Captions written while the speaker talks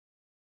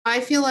I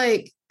feel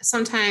like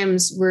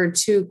sometimes we're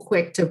too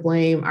quick to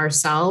blame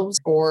ourselves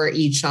or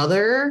each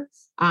other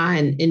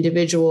on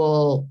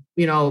individual,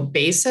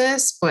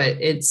 basis, but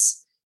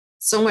it's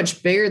so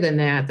much bigger than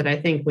that I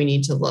think we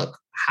need to look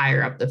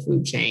higher up the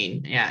food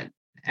chain at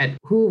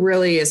who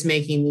really is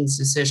making these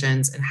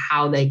decisions and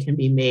how they can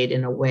be made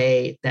in a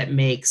way that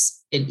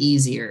makes it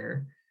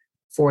easier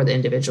for the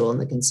individual and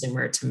the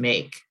consumer to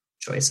make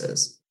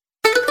choices.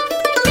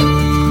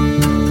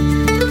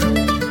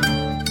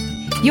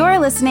 You're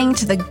listening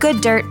to the Good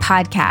Dirt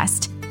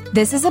Podcast.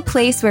 This is a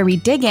place where we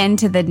dig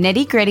into the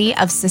nitty-gritty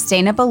of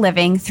sustainable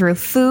living through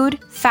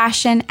food,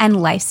 fashion,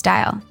 and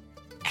lifestyle.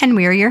 And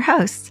we're your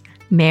hosts,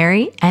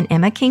 Mary and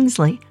Emma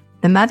Kingsley,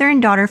 the mother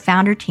and daughter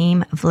founder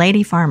team of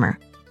Lady Farmer.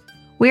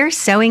 We're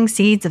sowing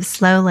seeds of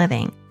slow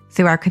living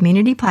through our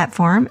community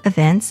platform,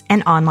 events,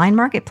 and online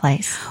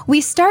marketplace. We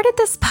started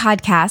this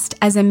podcast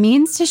as a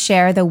means to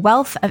share the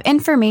wealth of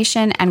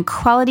information and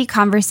quality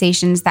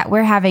conversations that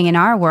we're having in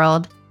our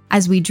world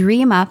as we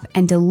dream up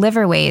and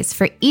deliver ways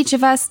for each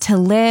of us to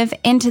live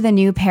into the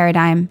new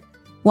paradigm,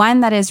 one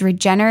that is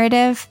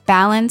regenerative,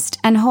 balanced,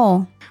 and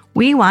whole.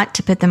 We want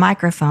to put the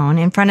microphone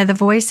in front of the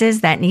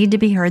voices that need to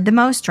be heard the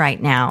most right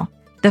now.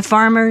 The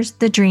farmers,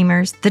 the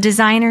dreamers, the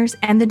designers,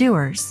 and the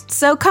doers.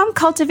 So come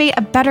cultivate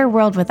a better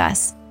world with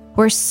us.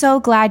 We're so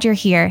glad you're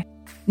here.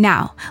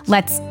 Now,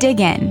 let's dig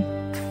in.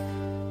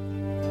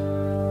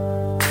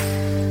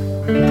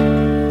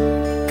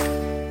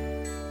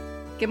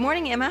 Good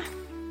morning, Emma.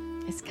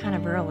 It's kind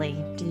of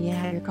early. Do you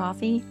have your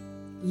coffee?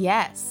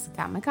 Yes,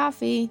 got my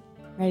coffee.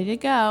 Ready to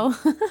go.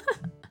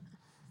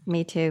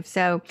 Me too.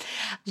 So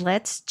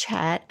let's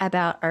chat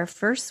about our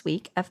first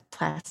week of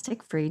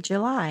Plastic-Free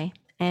July.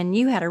 And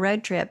you had a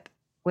road trip,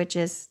 which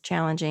is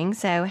challenging.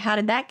 So how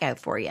did that go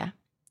for you?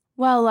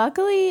 Well,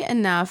 luckily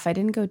enough, I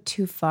didn't go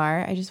too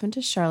far. I just went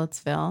to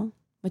Charlottesville,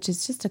 which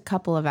is just a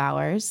couple of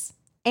hours.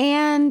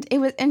 And it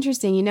was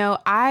interesting.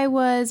 I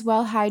was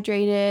well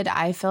hydrated.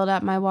 I filled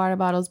up my water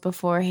bottles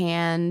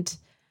beforehand,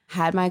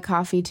 had my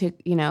coffee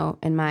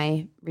in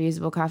my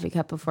reusable coffee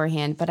cup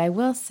beforehand. But I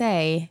will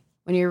say,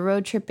 when you're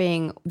road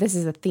tripping, this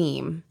is a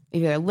theme.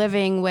 If you're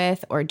living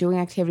with or doing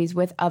activities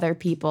with other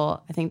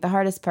people, I think the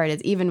hardest part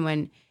is even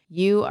when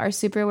you are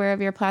super aware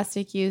of your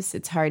plastic use,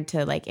 it's hard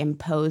to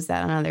impose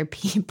that on other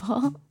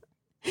people.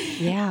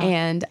 Yeah.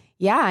 And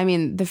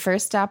the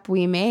first stop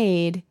we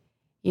made,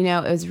 it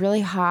was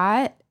really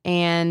hot,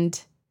 and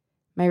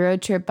my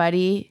road trip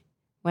buddy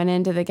went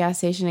into the gas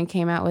station and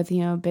came out with,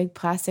 a big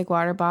plastic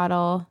water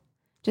bottle,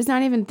 just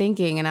not even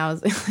thinking. And I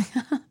was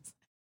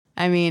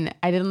I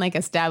didn't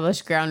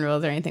establish ground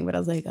rules or anything, but I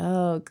was like,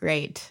 oh,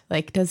 great.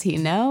 Does he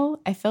know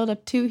I filled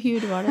up 2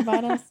 huge water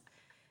bottles?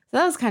 So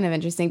that was kind of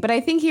interesting. But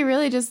I think he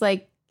really just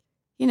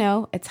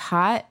it's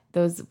hot.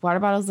 Those water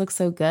bottles look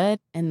so good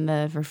in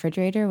the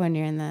refrigerator when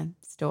you're in the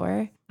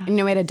store. And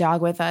we had a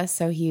dog with us,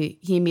 so he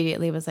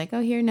immediately was like,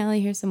 oh, here,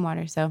 Nellie, here's some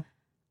water. So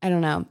I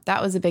don't know.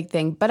 That was a big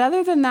thing. But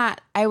other than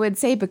that, I would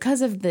say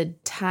because of the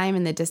time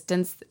and the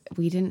distance,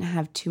 we didn't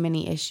have too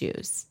many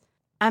issues.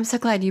 I'm so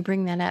glad you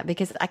bring that up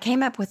because I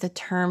came up with a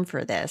term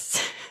for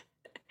this.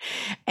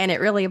 And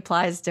it really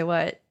applies to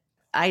what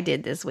I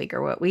did this week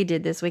or what we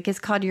did this week. It's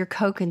called your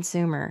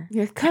co-consumer.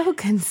 Your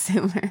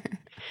co-consumer.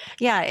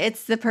 Yeah,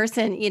 it's the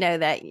person,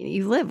 that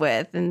you live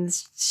with and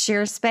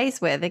share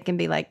space with. It can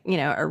be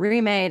a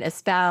roommate, a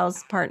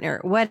spouse, partner,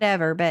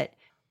 whatever. But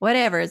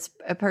whatever, it's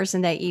a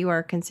person that you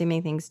are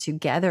consuming things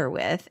together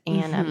with.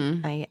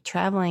 And a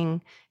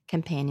traveling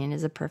companion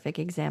is a perfect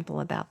example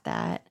about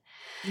that.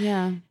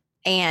 Yeah.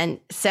 And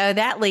so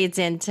that leads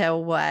into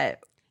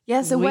what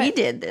we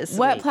did this week.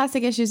 What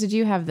plastic issues did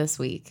you have this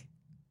week?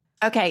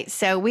 Okay,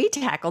 so we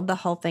tackled the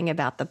whole thing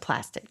about the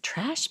plastic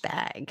trash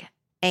bag.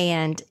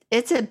 And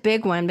it's a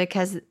big one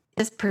because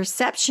this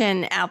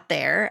perception out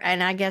there,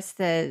 and I guess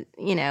it's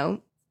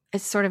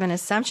sort of an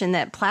assumption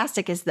that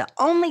plastic is the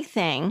only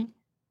thing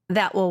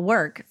that will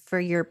work for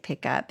your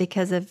pickup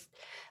because of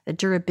the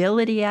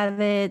durability of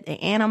it, the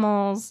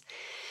animals.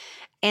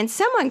 And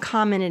someone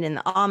commented in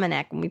the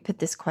Almanac when we put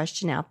this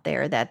question out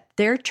there that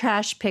their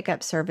trash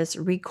pickup service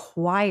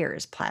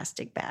requires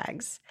plastic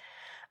bags.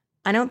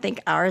 I don't think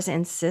ours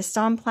insists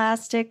on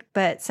plastic,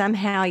 but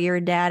somehow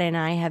your dad and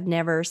I have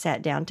never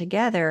sat down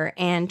together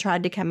and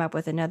tried to come up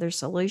with another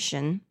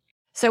solution.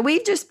 So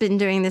we've just been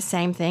doing the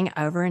same thing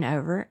over and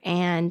over,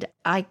 and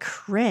I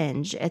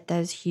cringe at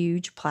those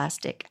huge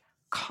plastic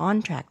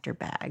contractor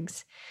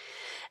bags.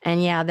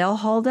 And yeah, they'll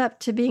hold up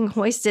to being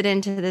hoisted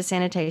into the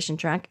sanitation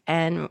truck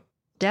and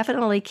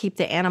definitely keep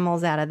the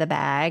animals out of the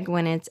bag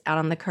when it's out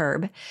on the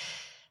curb.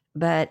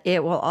 But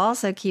it will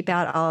also keep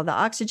out all of the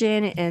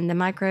oxygen and the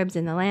microbes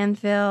in the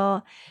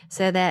landfill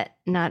so that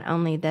not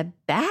only the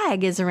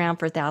bag is around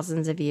for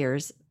thousands of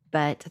years,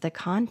 but the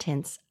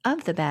contents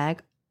of the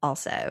bag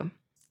also.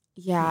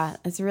 Yeah,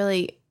 it's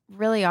really,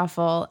 really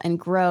awful and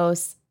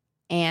gross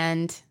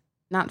and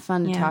not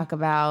fun to talk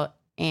about.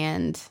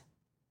 And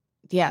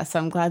yeah, so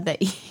I'm glad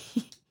that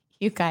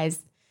you guys,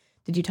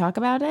 did you talk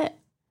about it?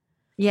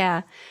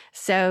 Yeah.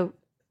 So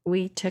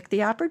we took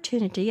the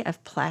opportunity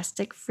of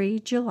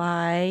Plastic-Free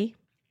July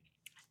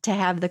to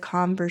have the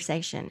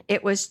conversation.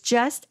 It was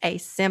just a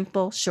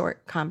simple,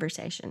 short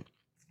conversation.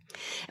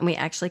 And we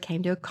actually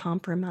came to a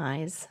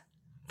compromise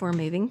for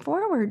moving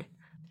forward.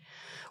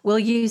 We'll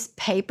use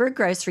paper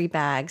grocery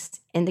bags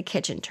in the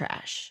kitchen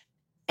trash.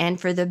 And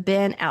for the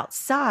bin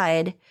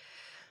outside,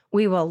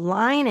 we will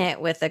line it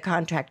with a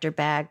contractor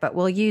bag, but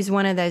we'll use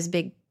one of those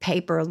big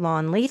paper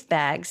lawn leaf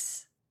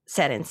bags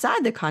set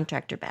inside the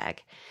contractor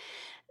bag.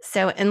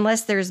 So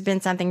unless there's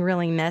been something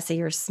really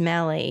messy or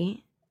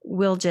smelly,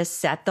 we'll just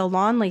set the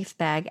lawn leaf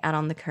bag out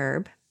on the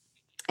curb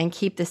and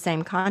keep the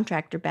same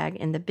contractor bag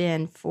in the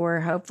bin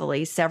for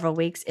hopefully several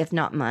weeks, if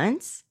not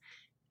months.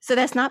 So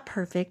that's not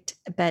perfect,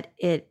 but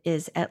it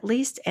is at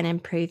least an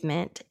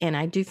improvement. And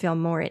I do feel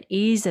more at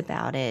ease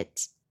about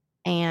it.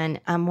 And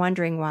I'm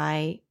wondering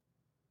why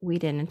we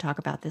didn't talk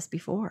about this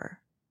before.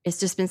 It's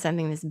just been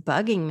something that's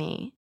bugging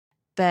me.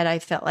 But I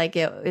felt like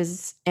it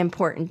was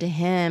important to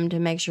him to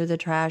make sure the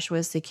trash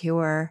was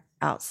secure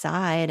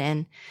outside.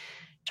 And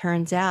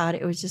turns out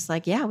it was just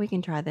like, yeah, we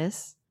can try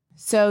this.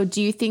 So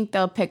do you think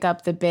they'll pick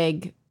up the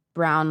big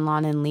brown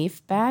lawn and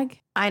leaf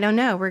bag? I don't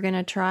know. We're going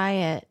to try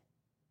it.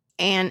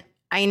 And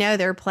I know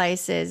there are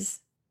places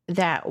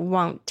that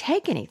won't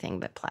take anything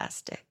but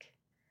plastic.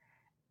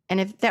 And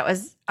if that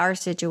was our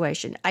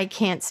situation, I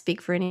can't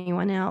speak for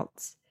anyone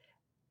else.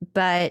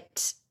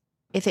 But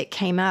if it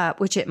came up,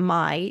 which it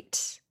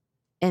might,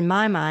 in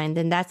my mind,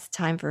 then that's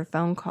time for a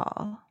phone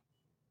call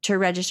to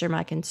register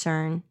my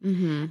concern.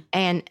 Mm-hmm.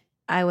 And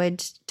I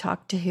would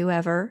talk to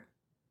whoever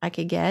I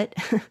could get,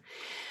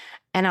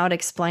 and I would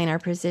explain our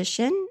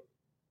position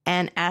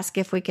and ask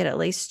if we could at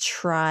least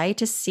try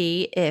to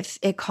see if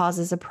it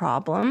causes a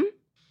problem.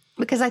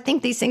 Because I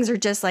think these things are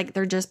just like,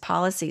 they're just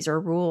policies or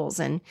rules.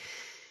 And,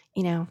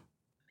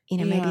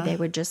 maybe they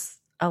would just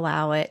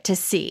allow it to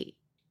see.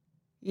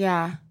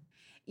 Yeah.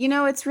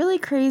 It's really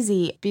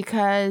crazy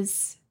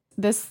because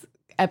this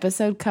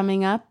episode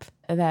coming up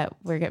that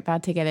we're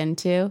about to get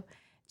into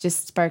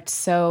just sparked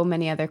so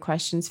many other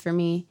questions for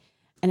me.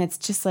 And it's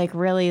just like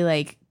really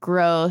like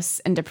gross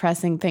and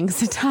depressing things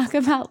to talk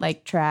about,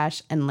 like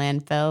trash and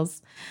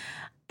landfills.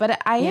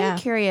 But I am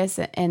curious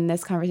in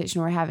this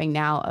conversation we're having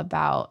now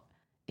about,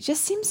 it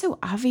just seems so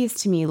obvious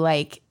to me.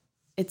 Like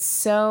it's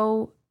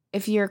so,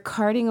 if you're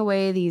carting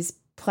away these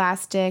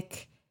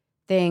plastic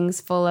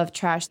things full of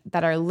trash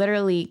that are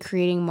literally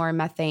creating more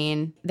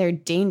methane, they're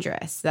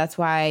dangerous. That's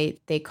why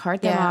they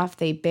cart them off,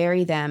 they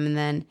bury them, and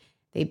then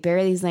they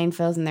bury these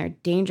landfills, and they're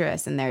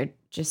dangerous and they're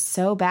just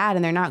so bad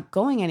and they're not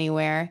going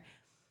anywhere.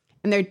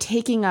 And they're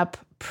taking up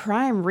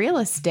prime real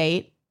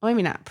estate. Well,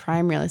 maybe not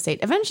prime real estate.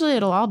 Eventually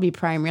it'll all be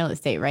prime real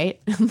estate, right?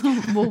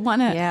 we'll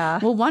want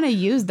to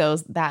use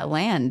that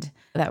land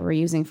that we're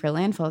using for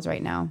landfills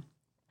right now.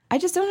 I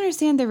just don't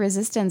understand the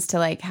resistance to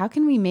like, how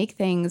can we make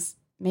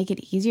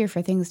it easier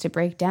for things to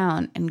break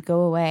down and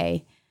go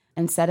away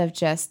instead of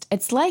just,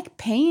 it's like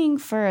paying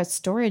for a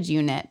storage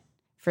unit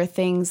for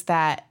things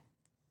that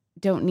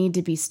don't need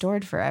to be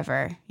stored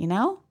forever,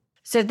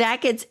 So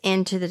that gets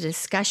into the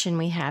discussion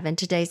we have in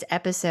today's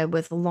episode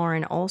with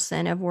Lauren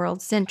Olson of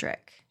WorldCentric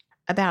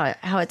about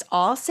how it's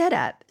all set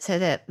up so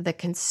that the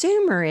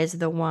consumer is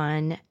the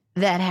one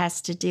that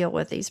has to deal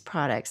with these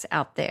products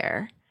out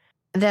there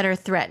that are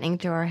threatening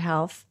to our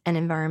health and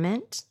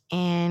environment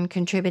and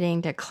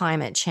contributing to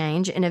climate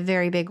change in a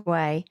very big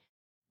way.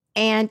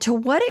 And to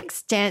what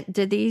extent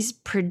do these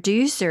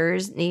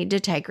producers need to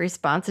take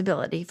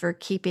responsibility for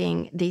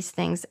keeping these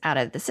things out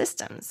of the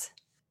systems?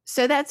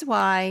 So that's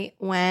why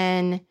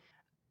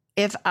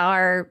if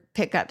our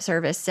pickup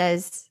service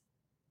says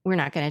we're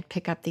not going to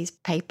pick up these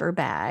paper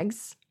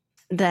bags,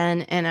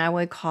 and I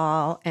would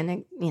call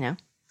and,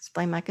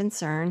 explain my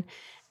concern.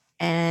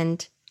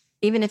 And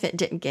even if it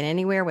didn't get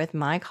anywhere with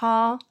my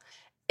call,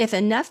 if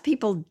enough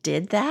people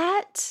did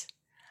that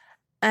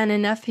and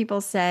enough people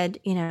said,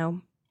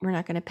 we're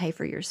not going to pay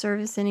for your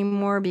service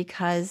anymore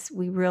because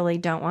we really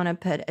don't want to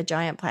put a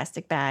giant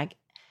plastic bag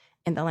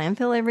in the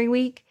landfill every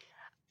week,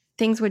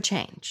 things would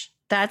change.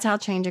 That's how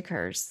change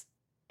occurs.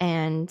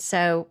 And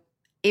so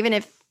even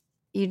if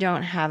you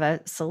don't have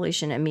a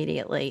solution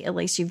immediately, at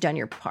least you've done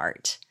your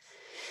part.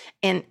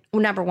 And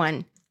number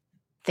one,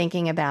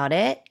 thinking about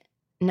it.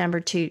 Number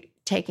two,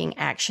 taking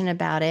action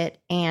about it.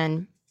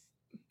 And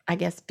I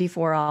guess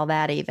before all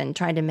that, even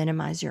trying to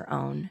minimize your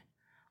own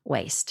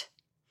waste.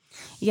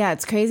 Yeah,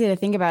 it's crazy to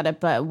think about it,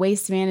 but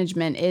waste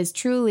management is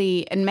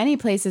truly, in many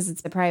places,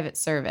 it's a private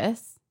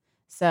service.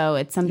 So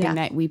it's something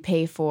that we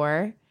pay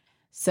for.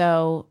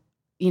 So,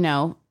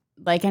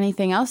 like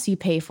anything else you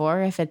pay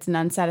for, if it's an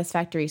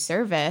unsatisfactory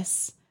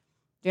service,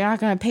 you're not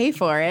going to pay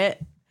for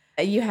it.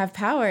 You have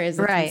power as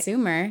a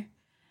consumer.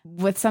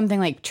 With something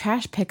like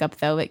trash pickup,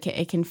 though,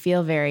 it can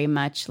feel very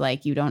much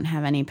like you don't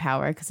have any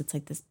power because it's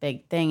like this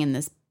big thing and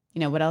this,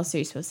 what else are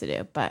you supposed to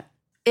do? But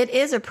it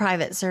is a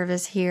private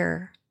service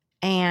here.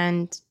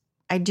 And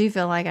I do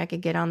feel like I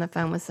could get on the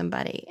phone with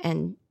somebody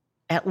and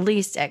at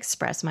least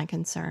express my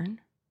concern.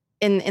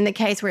 In the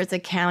case where it's a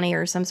county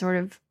or some sort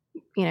of,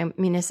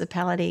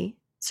 municipality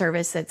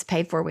service that's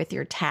paid for with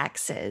your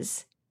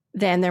taxes,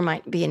 then there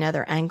might be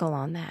another angle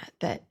on that.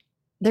 But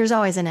there's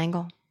always an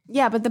angle.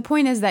 Yeah, but the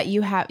point is that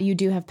you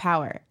do have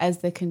power as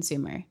the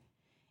consumer.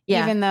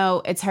 Yeah. Even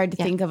though it's hard to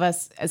think of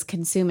us as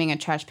consuming a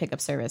trash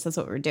pickup service, that's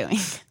what we're doing.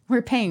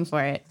 We're paying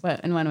for it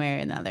in one way or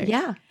another.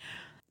 Yeah.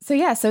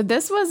 So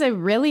this was a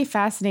really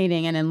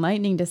fascinating and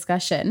enlightening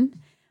discussion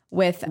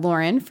with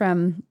Lauren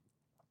from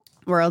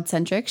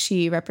WorldCentric.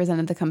 She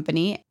represented the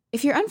company.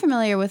 If you're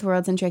unfamiliar with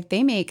WorldCentric,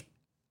 they make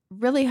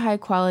really high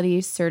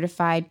quality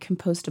certified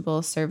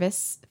compostable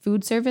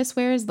food service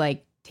wares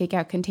like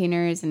takeout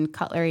containers and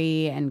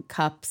cutlery and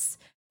cups.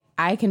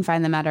 I can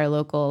find them at our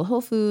local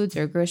Whole Foods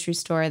or grocery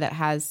store that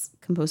has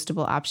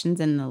compostable options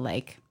in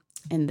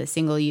the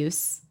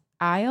single-use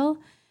aisle.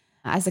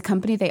 As a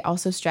company, they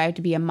also strive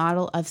to be a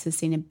model of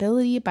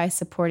sustainability by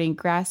supporting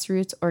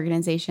grassroots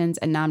organizations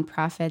and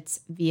nonprofits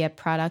via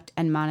product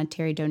and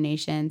monetary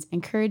donations,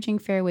 encouraging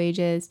fair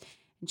wages,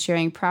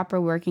 ensuring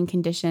proper working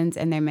conditions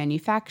in their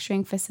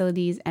manufacturing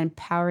facilities, and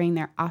powering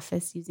their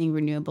office using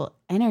renewable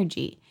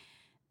energy.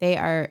 They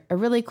are a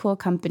really cool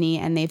company,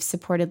 and they've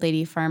supported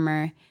Lady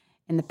Farmer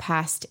in the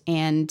past,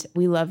 and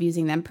we love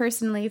using them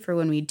personally for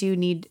when we do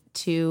need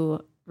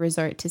to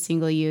resort to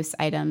single-use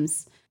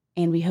items,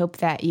 and we hope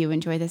that you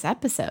enjoy this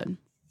episode.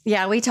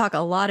 Yeah, we talk a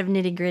lot of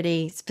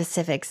nitty-gritty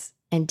specifics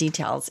and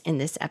details in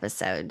this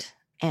episode,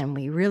 and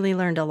we really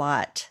learned a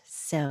lot,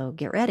 so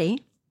get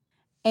ready.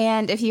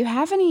 And if you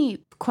have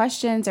any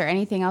questions or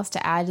anything else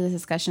to add to the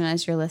discussion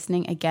as you're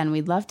listening, again,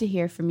 we'd love to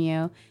hear from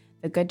you.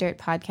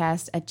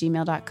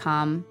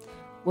 thegooddirtpodcast@gmail.com.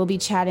 We'll be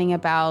chatting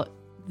about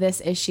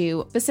this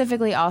issue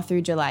specifically all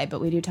through July,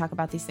 but we do talk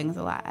about these things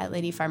a lot at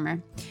Lady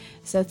Farmer.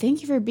 So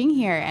thank you for being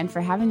here and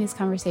for having these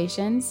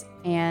conversations,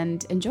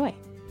 and enjoy.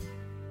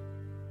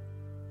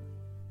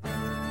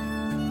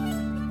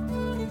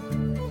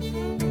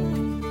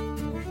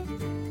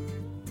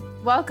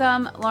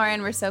 Welcome,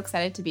 Lauren. We're so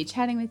excited to be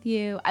chatting with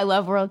you. I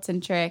love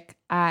WorldCentric.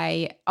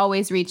 I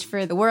always reach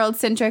for the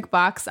WorldCentric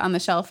box on the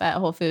shelf at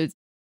Whole Foods.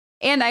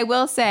 And I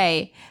will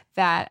say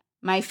that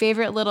my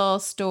favorite little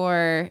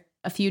store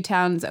a few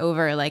towns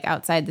over, like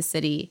outside the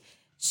city,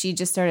 she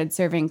just started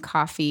serving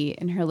coffee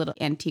in her little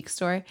antique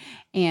store.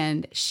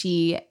 And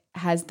she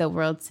has the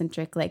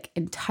WorldCentric, like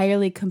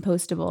entirely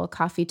compostable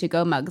coffee to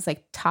go mugs,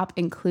 like top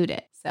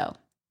included. So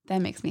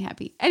that makes me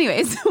happy.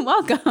 Anyways,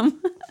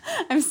 welcome.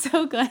 I'm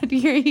so glad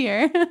you're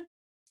here.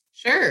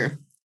 Sure.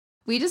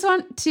 We just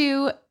want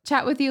to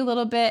chat with you a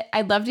little bit.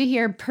 I'd love to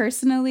hear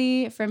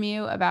personally from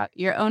you about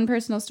your own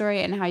personal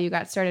story and how you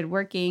got started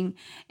working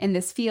in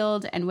this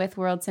field and with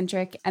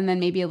WorldCentric, and then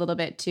maybe a little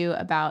bit too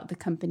about the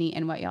company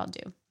and what y'all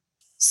do.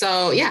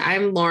 So yeah,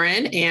 I'm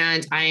Lauren,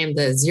 and I am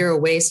the zero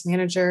waste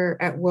manager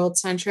at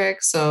WorldCentric.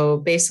 So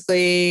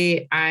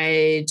basically,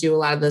 I do a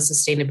lot of the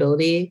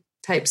sustainability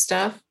type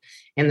stuff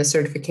and the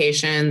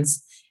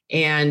certifications,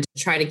 and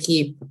try to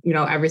keep,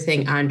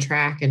 everything on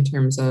track in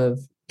terms of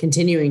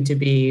continuing to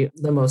be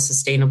the most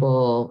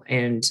sustainable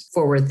and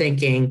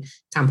forward-thinking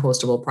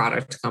compostable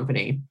product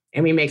company.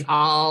 And we make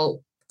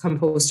all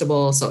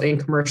compostable, so in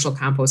commercial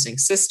composting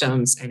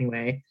systems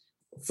anyway,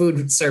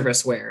 food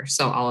service ware.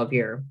 So all of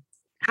your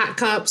hot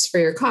cups for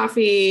your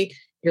coffee,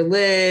 your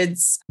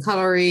lids,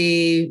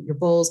 cutlery, your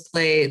bowls,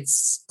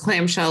 plates,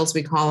 clamshells,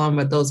 we call them,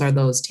 but those are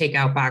those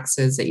takeout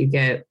boxes that you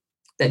get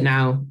that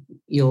now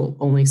you'll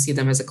only see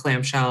them as a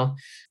clamshell,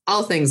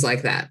 all things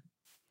like that.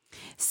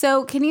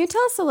 So can you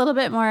tell us a little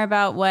bit more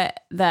about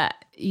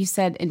you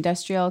said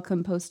industrial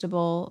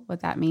compostable,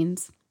 what that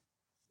means?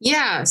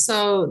 Yeah,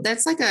 so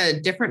that's like a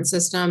different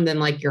system than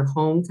like your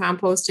home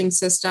composting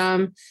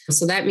system.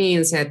 So that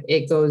means that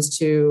it goes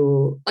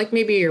to like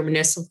maybe your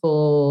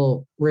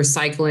municipal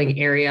recycling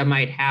area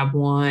might have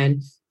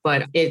one,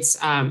 but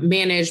it's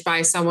managed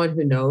by someone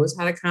who knows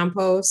how to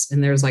compost.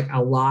 And there's like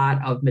a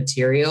lot of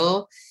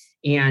material,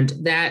 and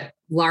that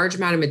large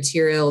amount of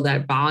material,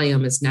 that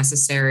volume is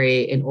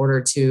necessary in order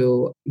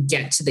to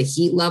get to the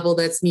heat level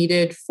that's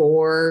needed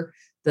for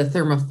the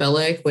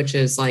thermophilic, which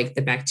is like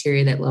the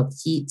bacteria that love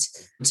heat,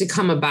 to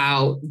come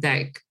about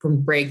that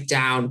can break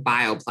down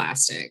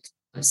bioplastic.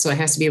 So it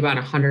has to be about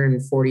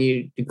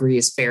 140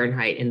 degrees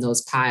Fahrenheit in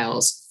those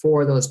piles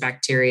for those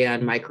bacteria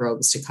and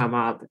microbes to come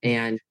up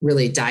and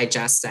really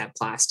digest that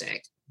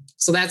plastic.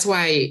 So that's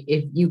why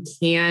if you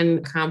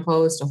can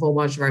compost a whole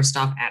bunch of our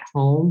stuff at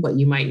home, but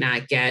you might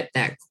not get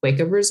that quick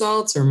of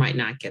results or might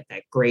not get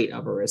that great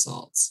of a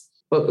results.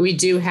 But we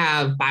do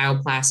have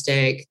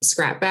bioplastic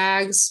scrap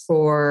bags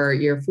for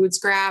your food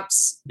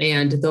scraps,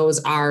 and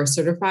those are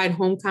certified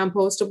home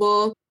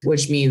compostable,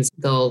 which means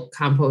they'll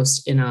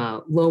compost in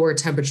a lower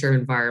temperature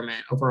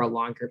environment over a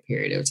longer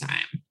period of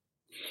time.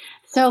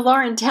 So,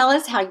 Lauren, tell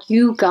us how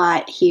you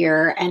got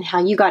here and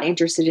how you got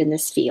interested in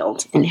this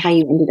field and how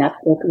you ended up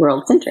with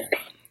WorldCentric.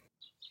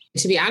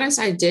 To be honest,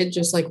 I did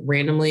just like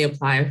randomly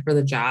apply for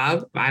the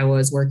job. I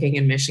was working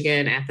in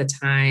Michigan at the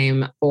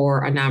time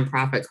for a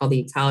nonprofit called the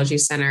Ecology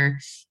Center.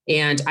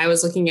 And I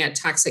was looking at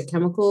toxic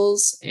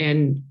chemicals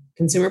and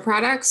consumer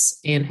products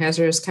and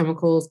hazardous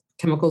chemicals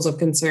of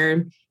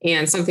concern.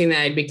 And something that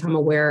I'd become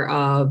aware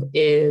of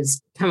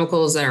is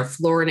chemicals that are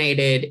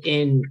fluorinated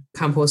in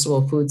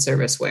compostable food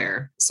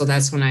serviceware. So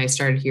that's when I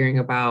started hearing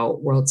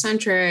about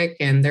WorldCentric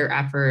and their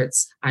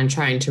efforts on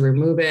trying to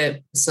remove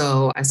it.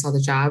 So I saw the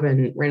job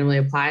and randomly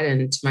applied.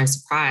 And to my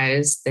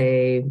surprise,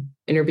 they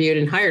interviewed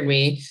and hired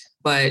me.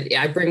 But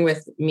I bring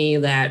with me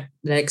that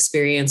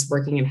experience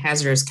working in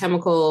hazardous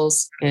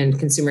chemicals and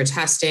consumer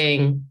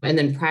testing. And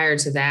then prior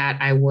to that,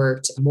 I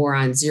worked more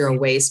on zero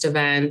waste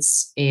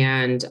events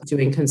and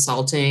doing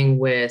consulting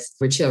with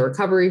material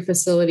recovery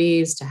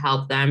facilities to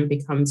help them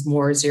become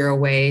more zero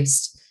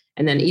waste.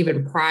 And then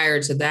even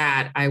prior to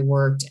that, I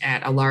worked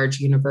at a large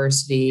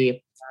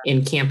university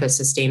in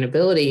campus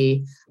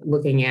sustainability,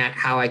 looking at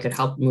how I could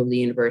help move the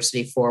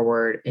university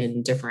forward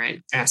in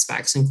different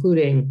aspects,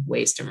 including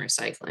waste and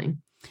recycling.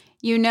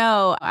 You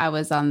know, I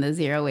was on the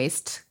zero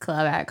waste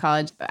club at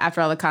college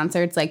after all the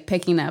concerts, like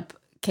picking up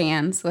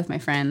cans with my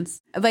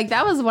friends. Like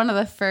that was one of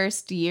the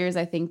first years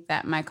I think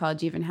that my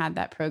college even had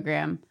that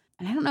program.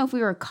 And I don't know if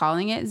we were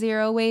calling it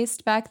zero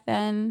waste back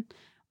then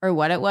or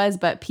what it was,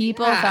 but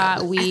people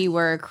thought we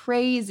were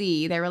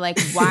crazy. They were like,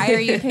 why are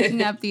you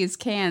picking up these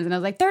cans? And I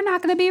was like, they're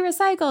not going to be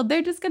recycled.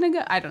 They're just going to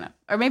go. I don't know.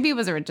 Or maybe it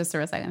was just a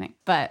recycling thing,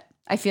 but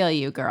I feel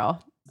you,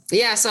 girl.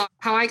 Yeah. So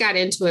how I got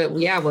into it,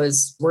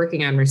 was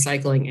working on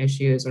recycling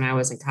issues when I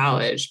was in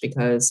college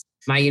because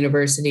my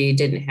university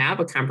didn't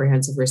have a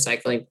comprehensive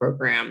recycling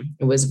program.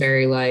 It was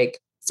very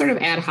sort of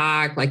ad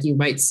hoc, like you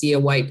might see a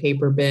white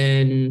paper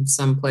bin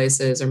some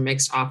places or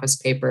mixed office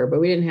paper, but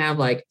we didn't have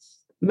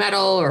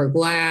metal or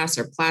glass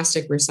or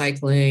plastic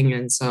recycling.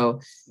 And so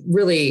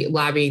really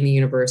lobbying the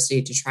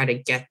university to try to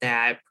get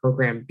that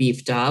program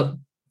beefed up.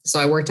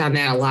 So I worked on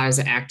that a lot as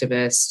an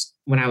activist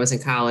when I was in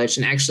college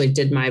and actually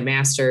did my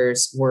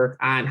master's work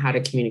on how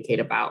to communicate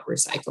about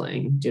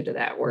recycling due to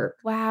that work.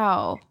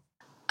 Wow.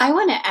 I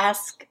want to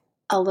ask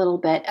a little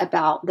bit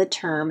about the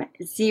term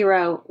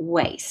zero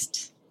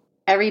waste.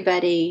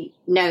 Everybody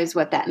knows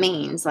what that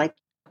means, like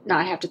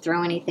not have to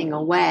throw anything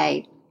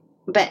away.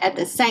 But at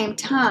the same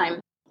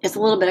time, it's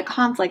a little bit of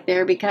conflict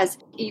there because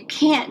you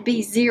can't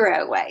be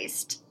zero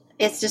waste.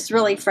 It's just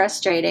really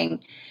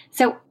frustrating.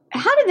 So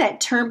how did that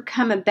term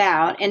come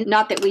about? And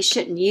not that we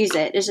shouldn't use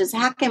it. It's just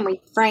how can we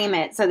frame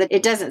it so that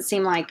it doesn't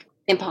seem like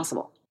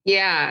impossible?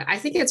 Yeah, I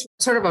think it's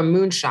sort of a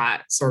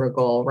moonshot sort of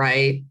goal,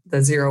 right?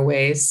 The zero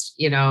waste,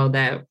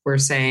 that we're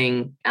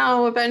saying,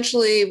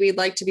 eventually we'd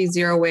like to be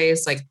zero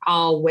waste, like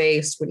all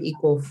waste would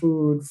equal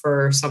food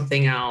for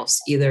something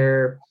else,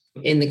 either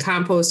in the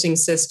composting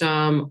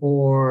system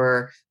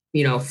or,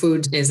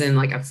 food is in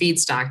like a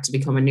feedstock to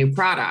become a new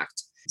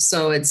product.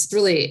 So it's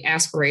really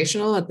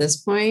aspirational at this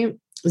point.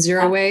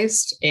 Zero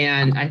waste.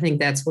 And I think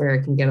that's where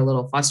it can get a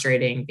little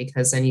frustrating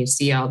because then you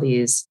see all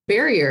these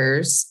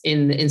barriers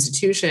in the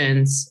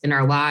institutions in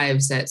our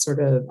lives that sort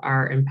of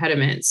are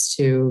impediments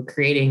to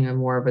creating a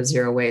more of a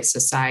zero waste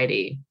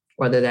society,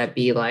 whether that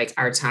be like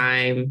our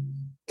time,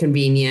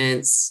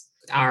 convenience,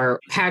 our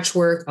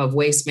patchwork of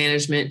waste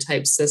management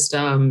type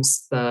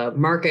systems, the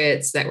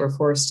markets that we're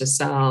forced to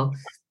sell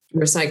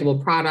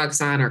recyclable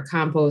products on or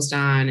compost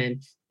on,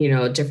 and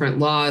different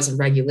laws and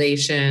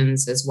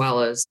regulations, as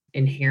well as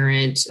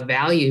inherent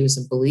values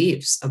and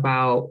beliefs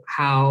about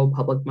how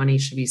public money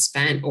should be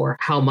spent or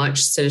how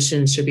much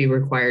citizens should be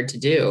required to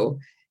do.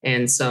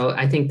 And so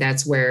I think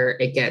that's where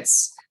it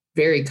gets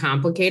very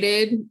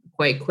complicated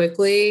quite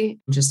quickly,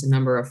 just a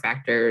number of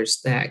factors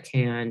that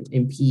can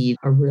impede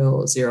a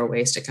real zero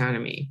waste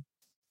economy.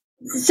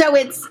 So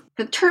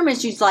the term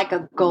is used like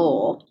a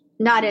goal,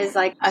 not as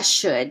like a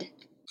should.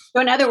 So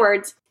in other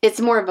words,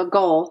 it's more of a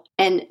goal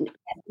and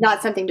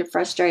not something to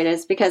frustrate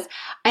us because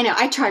I know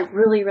I try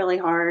really, really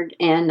hard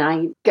and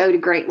I go to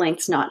great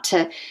lengths not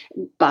to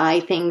buy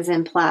things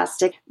in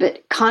plastic,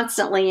 but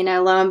constantly,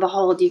 lo and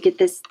behold, you get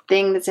this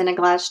thing that's in a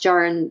glass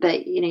jar and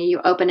that,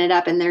 you open it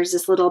up and there's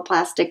this little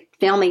plastic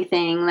filmy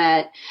thing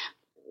that,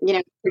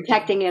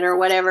 protecting it or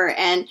whatever.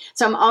 And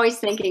so I'm always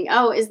thinking,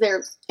 is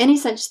there any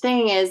such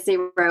thing as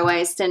zero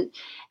waste? And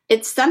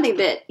it's something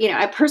that,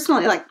 I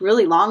personally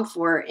really long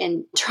for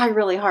and try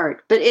really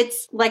hard. But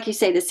it's like you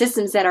say, the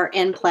systems that are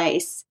in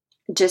place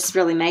just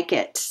really make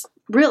it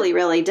really,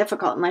 really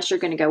difficult unless you're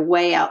going to go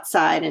way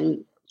outside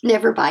and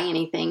never buy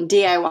anything,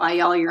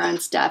 DIY all your own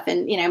stuff.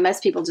 And,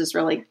 most people just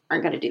really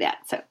aren't going to do that.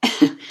 So,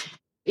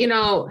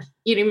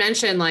 you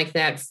mentioned like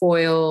that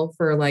foil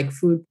for like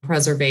food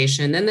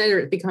preservation. Then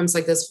there becomes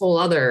like this whole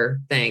other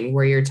thing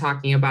where you're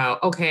talking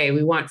about, okay,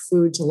 we want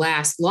food to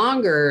last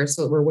longer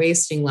so that we're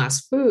wasting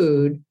less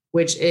food,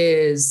 which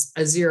is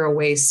a zero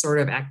waste sort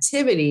of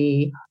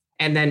activity.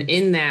 And then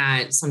in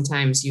that,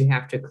 sometimes you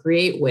have to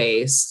create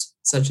waste,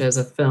 such as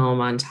a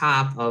film on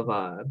top of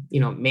a,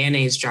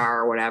 mayonnaise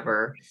jar or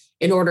whatever,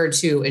 in order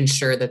to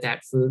ensure that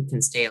that food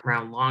can stay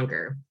around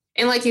longer.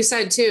 And like you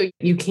said, too,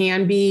 you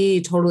can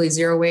be totally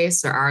zero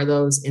waste. There are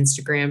those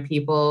Instagram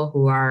people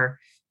who are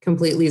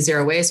completely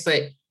zero waste.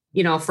 But,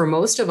 for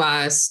most of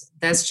us,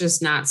 that's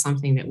just not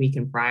something that we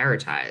can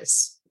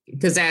prioritize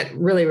because that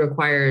really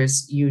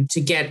requires you to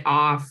get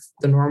off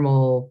the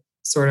normal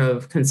sort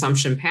of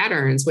consumption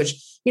patterns, which,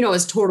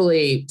 is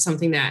totally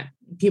something that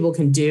people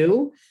can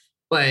do.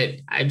 But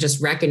I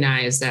just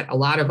recognize that a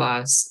lot of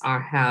us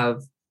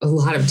have a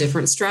lot of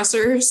different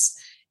stressors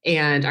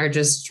and are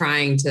just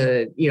trying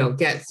to,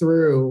 get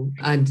through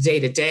a day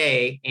to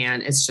day.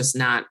 And it's just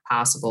not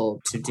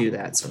possible to do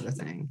that sort of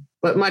thing.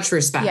 But much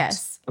respect,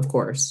 Yes. of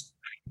course.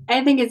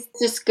 I think it's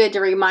just good to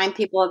remind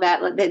people of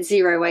that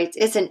zero waste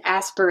is an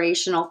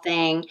aspirational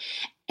thing.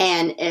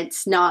 And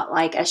it's not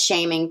like a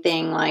shaming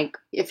thing, like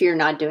if you're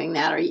not doing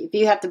that, or if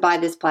you have to buy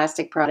this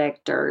plastic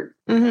product or,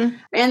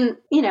 and,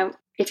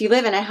 if you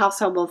live in a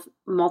household with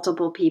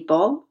multiple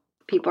people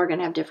are going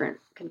to have different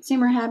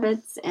consumer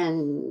habits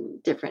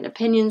and different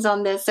opinions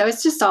on this. So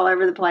it's just all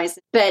over the place,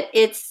 but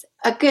it's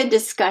a good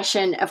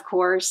discussion, of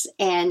course,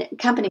 and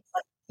companies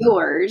like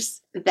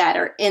yours that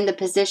are in the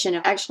position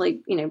of actually,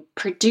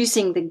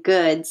 producing the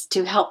goods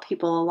to help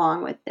people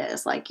along with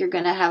this. Like you're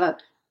going to have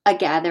a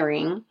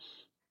gathering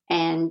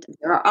and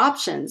there are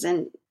options,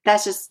 and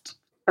that's just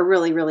a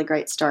really, really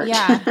great start.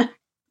 Yeah.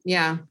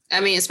 Yeah.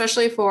 I mean,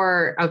 especially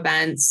for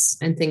events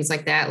and things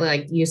like that.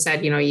 Like you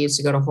said, you used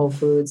to go to Whole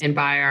Foods and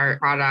buy our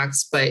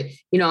products. But,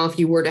 if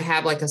you were to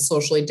have like a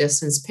socially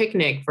distanced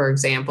picnic, for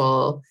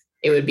example,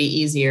 it would be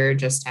easier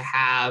just to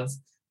have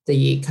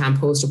the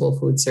compostable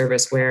food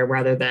service where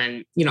rather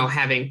than,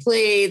 having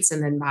plates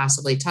and then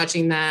possibly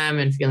touching them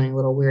and feeling a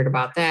little weird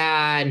about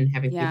that and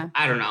having people,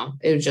 I don't know,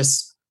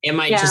 it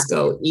might just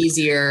go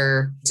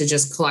easier to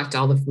just collect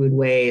all the food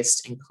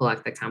waste and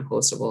collect the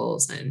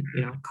compostables and,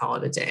 call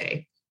it a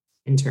day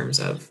in terms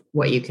of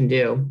what you can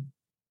do.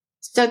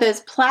 So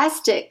those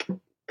plastic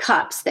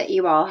cups that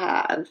you all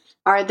have,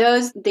 are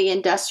those the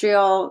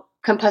industrial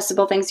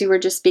compostable things you were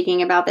just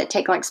speaking about that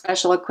take like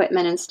special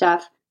equipment and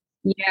stuff?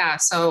 Yeah.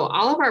 So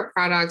all of our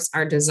products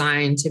are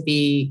designed to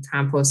be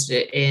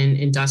composted in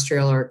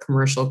industrial or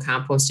commercial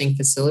composting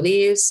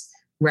facilities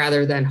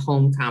rather than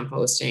home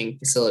composting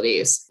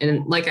facilities.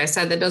 And like I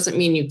said, that doesn't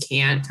mean you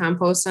can't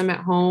compost them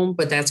at home,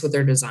 but that's what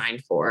they're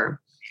designed for.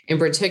 And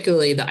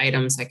particularly the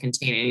items that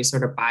contain any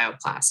sort of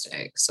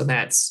bioplastic. So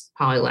that's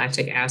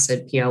polylactic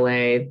acid,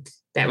 PLA.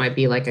 That might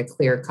be like a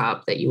clear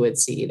cup that you would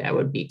see that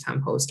would be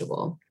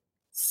compostable.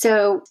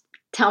 So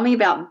tell me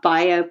about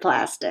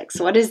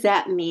bioplastics. What does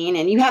that mean?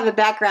 And you have a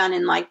background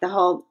in like the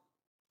whole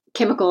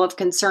chemical of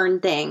concern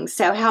thing.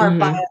 So how are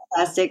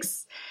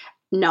bioplastics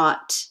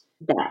not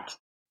that?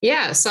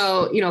 Yeah.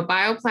 So,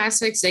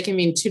 bioplastics, they can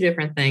mean two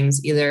different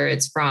things. Either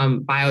it's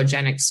from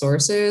biogenic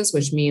sources,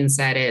 which means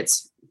that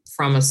it's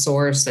from a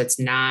source that's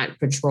not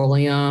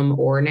petroleum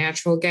or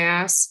natural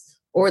gas,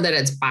 or that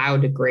it's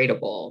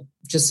biodegradable.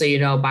 Just so you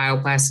know,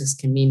 bioplastics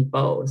can mean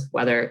both,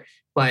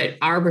 but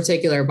our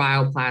particular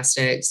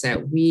bioplastics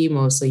that we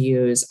mostly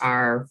use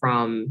are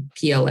from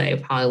PLA,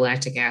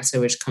 polylactic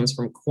acid, which comes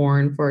from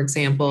corn, for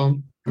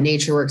example.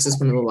 NatureWorks is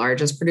one of the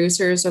largest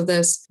producers of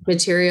this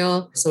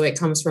material. So it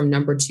comes from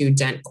number 2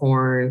 dent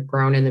corn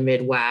grown in the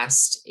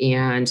Midwest.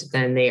 And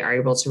then they are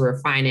able to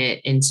refine it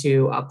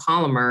into a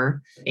polymer.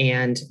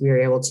 And we are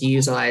able to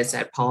utilize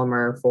that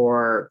polymer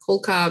for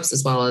cold cups,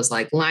 as well as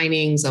like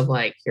linings of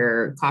like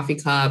your coffee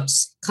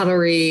cups,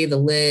 cutlery, the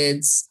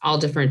lids, all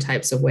different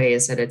types of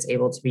ways that it's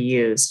able to be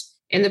used.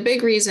 And the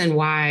big reason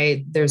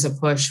why there's a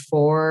push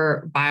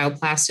for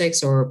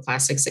bioplastics or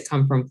plastics that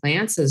come from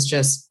plants is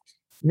just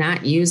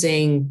not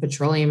using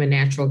petroleum and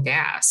natural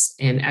gas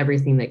and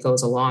everything that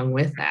goes along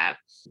with that.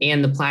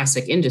 And the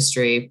plastic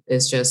industry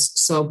is just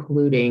so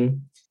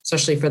polluting,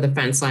 especially for the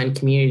fence line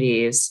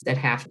communities that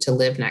have to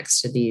live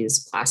next to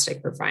these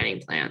plastic refining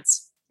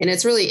plants. And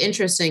it's really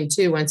interesting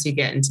too, once you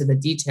get into the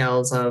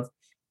details of,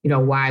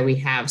 why we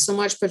have so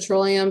much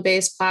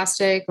petroleum-based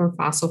plastic or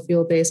fossil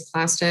fuel-based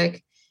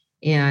plastic.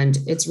 And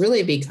it's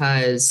really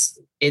because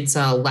it's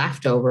a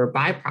leftover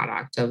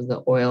byproduct of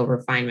the oil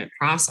refinement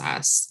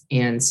process.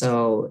 And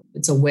so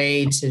it's a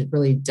way to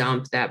really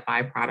dump that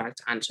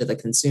byproduct onto the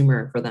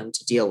consumer for them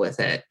to deal with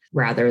it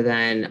rather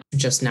than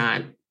just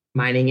not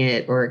mining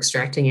it or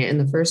extracting it in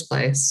the first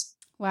place.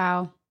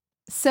 Wow.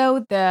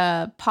 So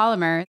the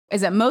polymer,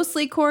 is it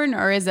mostly corn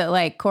or is it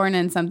like corn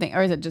and something,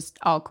 or is it just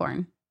all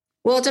corn?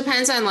 Well, it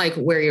depends on like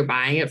where you're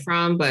buying it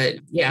from. But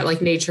yeah, like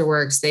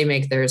NatureWorks, they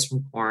make theirs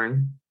from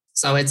corn.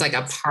 So it's like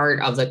a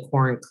part of the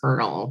corn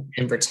kernel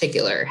in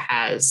particular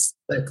has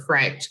the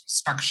correct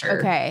structure.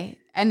 Okay.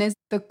 And is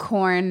the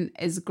corn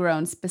is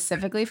grown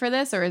specifically for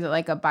this, or is it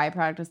like a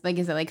byproduct? Like,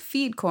 is it like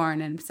feed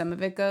corn and some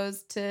of it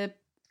goes to?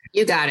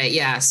 You got it.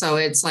 Yeah. So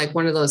it's like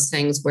one of those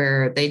things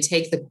where they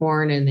take the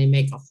corn and they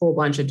make a whole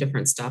bunch of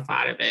different stuff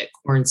out of it,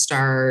 corn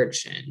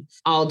starch and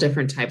all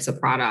different types of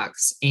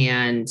products.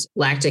 And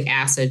lactic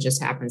acid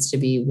just happens to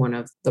be one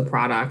of the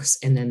products.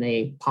 And then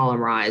they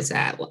polymerize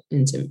that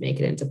into make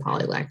it into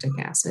polylactic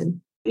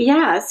acid.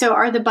 Yeah. So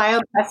are the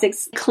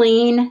bioplastics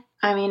clean?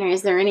 I mean,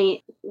 is there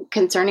any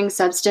concerning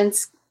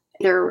substance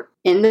either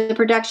in the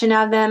production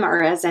of them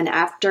or as an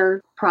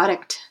after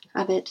product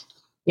of it?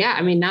 Yeah,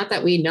 I mean, not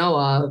that we know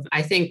of.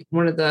 I think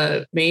one of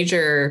the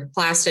major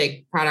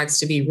plastic products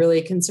to be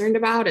really concerned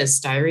about is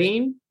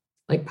styrene.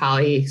 like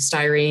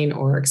polystyrene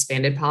or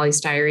expanded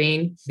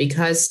polystyrene,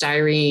 because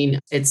styrene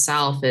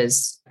itself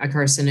is a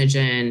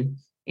carcinogen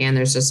and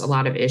there's just a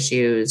lot of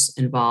issues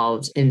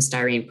involved in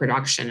styrene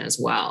production as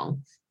well.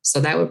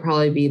 So that would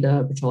probably be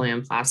the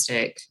petroleum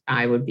plastic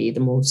I would be the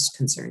most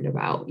concerned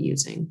about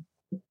using.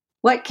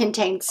 What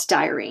contains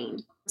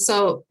styrene?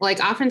 So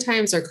like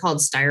oftentimes they're called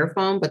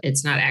styrofoam, but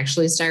it's not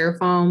actually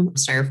styrofoam.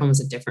 Styrofoam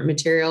is a different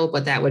material,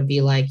 but that would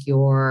be like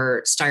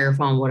your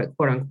styrofoam, what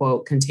quote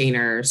unquote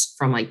containers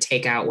from like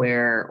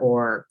takeoutware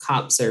or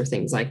cups or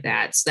things like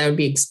that. So that would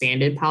be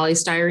expanded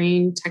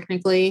polystyrene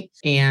technically.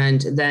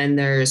 And then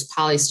there's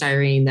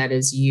polystyrene that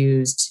is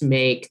used to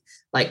make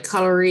like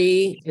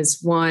cutlery is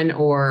one,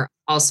 or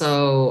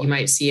also you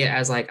might see it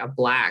as like a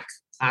black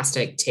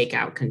plastic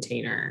takeout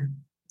container.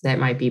 That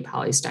might be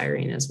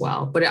polystyrene as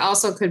well, but it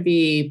also could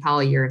be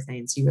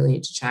polyurethane. So you really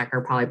need to check,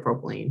 or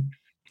polypropylene.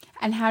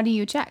 And how do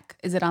you check?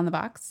 Is it on the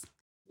box?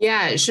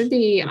 Yeah, it should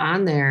be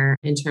on there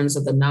in terms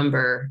of the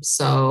number.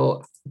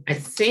 So I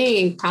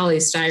think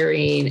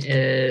polystyrene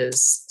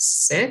is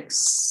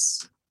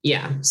 6.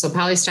 Yeah. So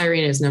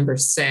polystyrene is number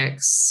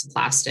 6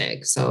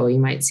 plastic. So you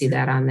might see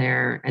that on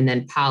there. And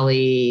then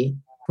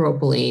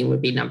polypropylene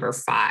would be number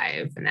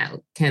 5. And that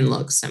can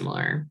look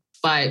similar.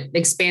 But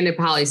expanded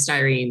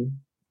polystyrene,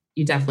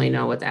 you definitely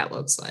know what that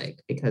looks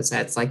like, because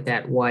that's like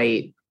that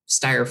white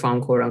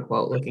styrofoam, quote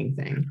unquote, looking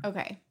thing.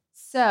 Okay.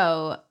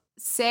 So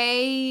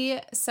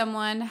say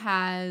someone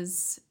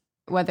has,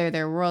 whether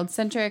they're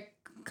WorldCentric,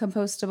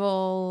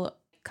 compostable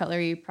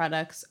cutlery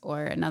products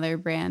or another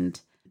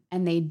brand,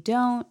 and they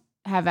don't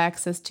have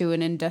access to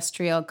an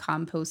industrial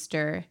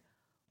composter,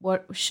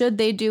 what should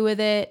they do with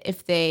it?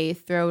 If they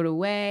throw it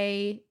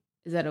away,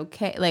 is that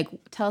okay? Like,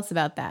 tell us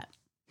about that.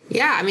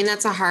 Yeah, I mean,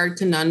 that's a hard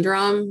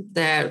conundrum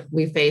that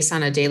we face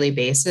on a daily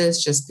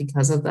basis just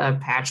because of the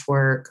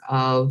patchwork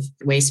of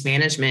waste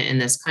management in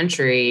this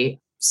country.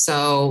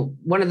 So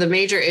one of the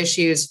major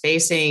issues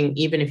facing,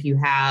 even if you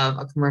have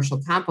a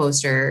commercial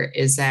composter,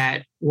 is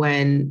that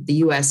when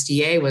the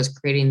USDA was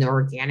creating the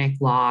organic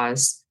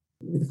laws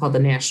called the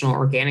National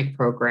Organic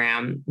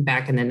Program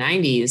back in the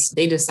 90s,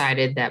 they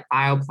decided that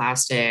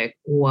bioplastic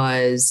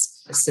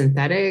was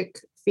synthetic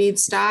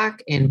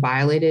feedstock and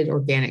violated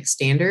organic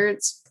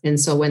standards. And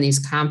so when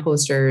these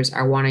composters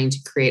are wanting to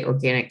create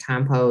organic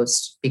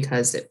compost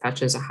because it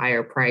fetches a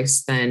higher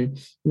price than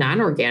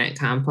non-organic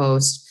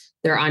compost,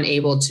 they're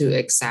unable to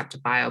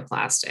accept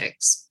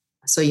bioplastics.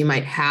 So you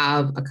might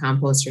have a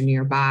composter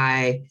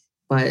nearby,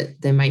 but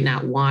they might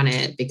not want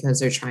it because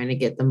they're trying to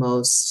get the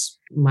most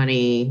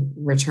money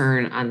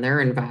return on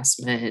their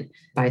investment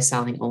by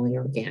selling only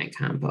organic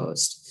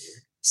compost.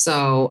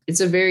 So it's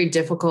a very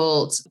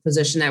difficult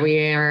position that we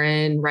are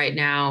in right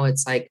now.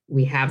 It's like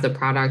we have the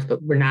product,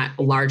 but we're not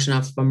large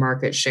enough of a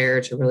market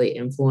share to really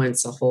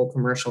influence the whole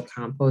commercial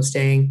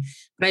composting.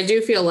 But I do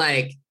feel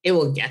like it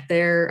will get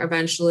there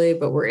eventually,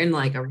 but we're in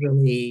like a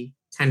really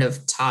kind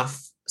of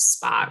tough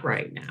spot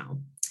right now.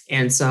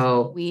 And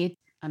so we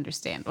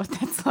understand what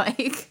that's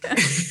like.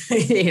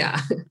 Yeah.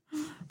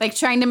 Like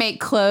trying to make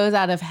clothes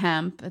out of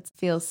hemp, it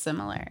feels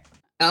similar.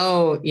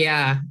 Oh,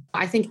 yeah.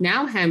 I think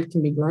now hemp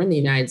can be grown in the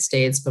United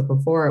States, but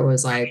before it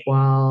was like,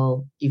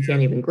 well, you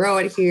can't even grow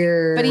it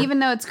here. But even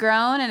though it's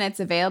grown and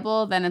it's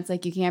available, then it's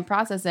like you can't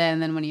process it.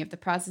 And then when you have the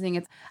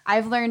processing,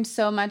 I've learned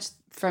so much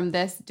from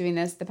doing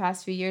this the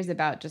past few years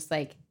about just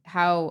like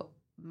how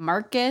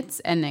markets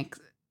and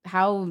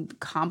how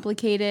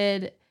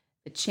complicated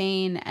the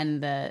chain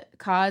and the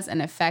cause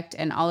and effect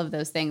and all of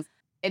those things.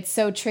 It's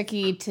so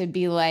tricky to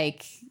be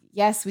like,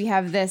 yes, we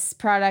have this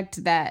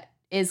product that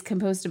is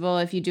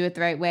compostable if you do it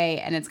the right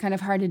way. And it's kind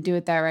of hard to do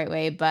it that right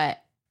way,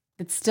 but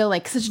it's still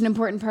like such an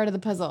important part of the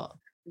puzzle.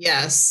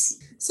 Yes.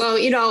 So,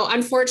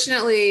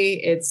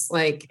 unfortunately, it's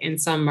like in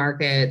some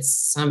markets,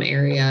 some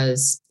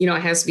areas, it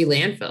has to be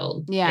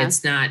landfilled. Yeah.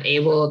 It's not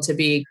able to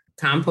be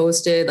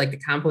composted. Like the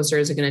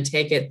composters are going to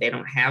take it. They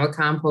don't have a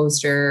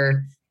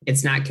composter.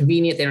 It's not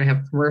convenient. They don't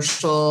have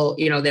commercial,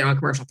 they don't have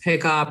commercial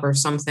pickup or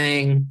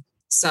something.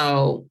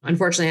 So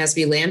unfortunately, it has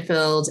to be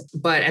landfilled.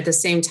 But at the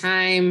same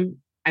time,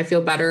 I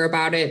feel better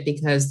about it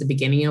because the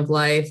beginning of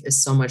life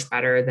is so much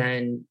better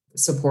than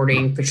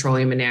supporting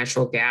petroleum and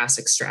natural gas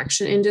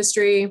extraction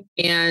industry.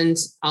 And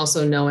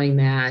also knowing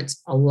that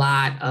a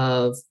lot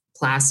of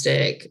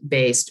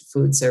plastic-based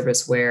food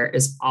serviceware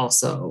is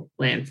also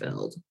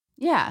landfilled.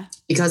 Yeah.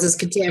 Because it's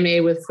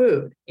contaminated with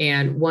food.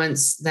 And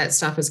once that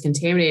stuff is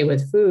contaminated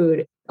with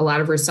food, a lot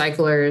of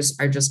recyclers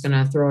are just going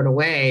to throw it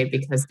away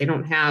because they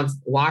don't have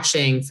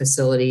washing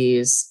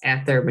facilities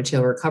at their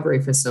material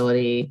recovery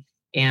facility.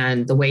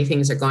 And the way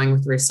things are going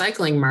with the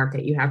recycling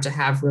market, you have to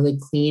have really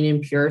clean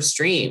and pure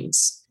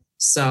streams.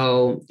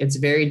 So it's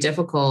very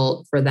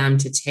difficult for them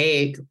to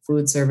take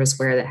food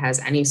serviceware that has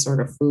any sort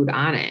of food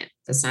on it.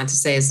 That's not to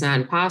say it's not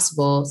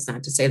impossible. It's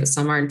not to say that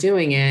some aren't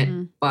doing it,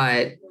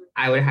 but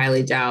I would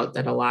highly doubt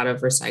that a lot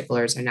of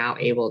recyclers are now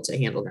able to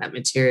handle that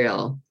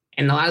material.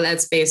 And a lot of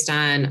that's based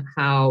on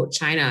how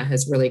China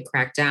has really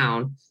cracked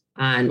down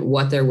on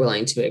what they're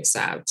willing to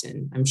accept.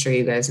 And I'm sure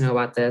you guys know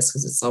about this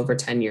because it's over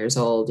 10 years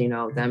old,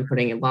 them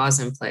putting in laws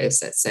in place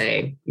that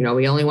say,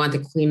 we only want the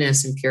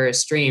cleanest and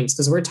purest streams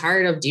because we're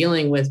tired of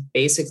dealing with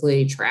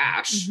basically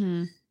trash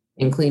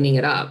and cleaning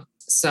it up.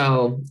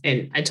 So,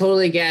 and I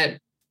totally get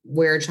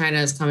where China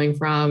is coming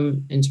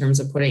from in terms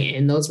of putting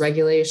in those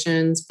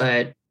regulations,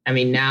 but I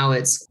mean, now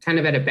it's kind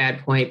of at a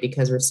bad point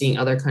because we're seeing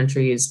other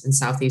countries in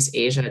Southeast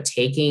Asia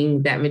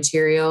taking that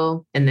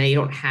material and they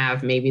don't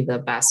have maybe the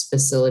best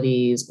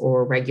facilities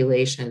or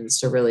regulations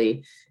to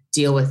really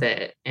deal with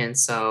it. And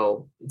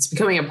so it's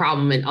becoming a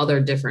problem in other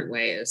different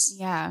ways.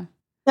 Yeah.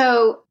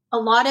 So a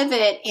lot of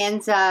it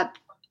ends up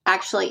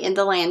actually in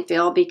the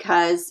landfill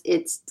because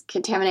it's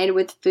contaminated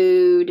with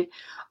food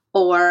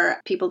or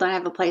people don't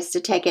have a place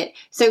to take it.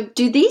 So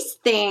do these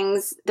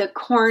things, the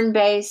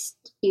corn-based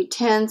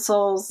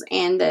utensils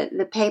and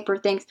the paper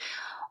things,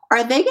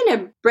 are they going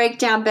to break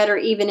down better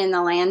even in the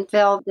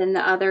landfill than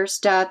the other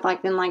stuff,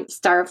 like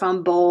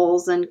styrofoam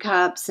bowls and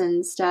cups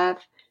and stuff?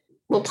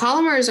 Well,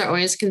 polymers are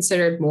always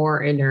considered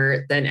more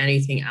inert than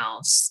anything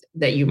else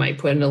that you might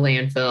put in a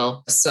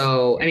landfill.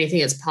 So anything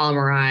that's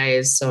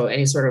polymerized, so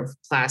any sort of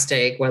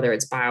plastic, whether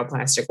it's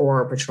bioplastic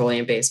or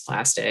petroleum-based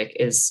plastic,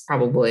 is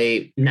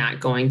probably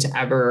not going to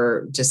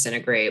ever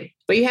disintegrate.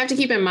 But you have to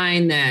keep in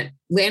mind that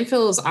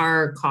landfills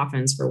are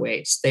coffins for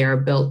waste. They are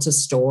built to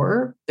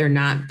store. They're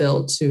not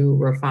built to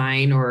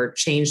refine or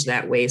change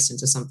that waste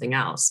into something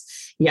else.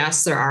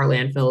 Yes, there are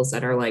landfills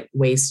that are like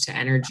waste to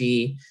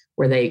energy,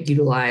 where they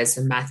utilize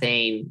the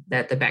methane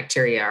that the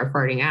bacteria are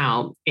farting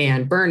out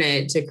and burn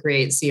it to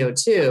create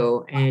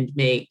CO2 and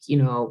make,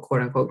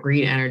 quote unquote,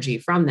 green energy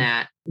from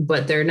that.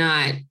 But they're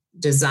not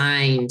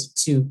designed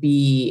to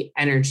be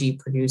energy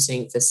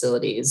producing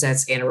facilities.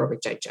 That's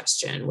anaerobic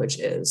digestion, which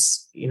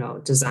is,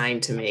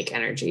 designed to make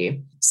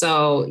energy.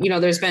 So,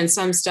 there's been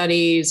some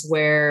studies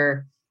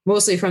where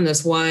mostly from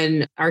this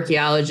one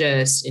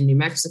archaeologist in New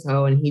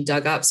Mexico, and he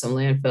dug up some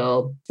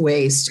landfill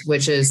waste,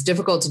 which is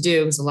difficult to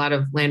do because a lot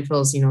of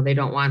landfills, they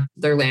don't want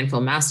their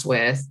landfill messed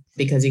with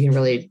because you can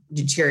really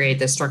deteriorate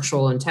the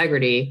structural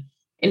integrity.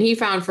 And he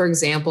found, for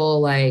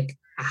example, like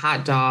a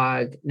hot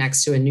dog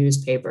next to a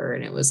newspaper,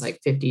 and it was like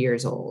 50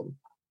 years old,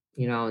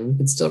 and you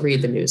can still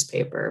read the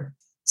newspaper.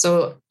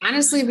 So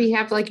honestly, we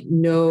have like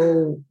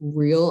no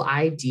real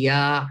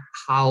idea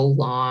how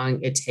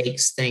long it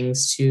takes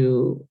things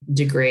to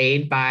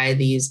degrade by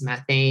these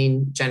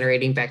methane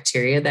generating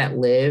bacteria that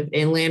live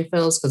in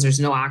landfills because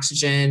there's no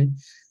oxygen,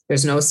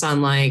 there's no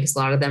sunlight, because a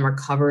lot of them are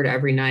covered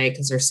every night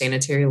because they're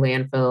sanitary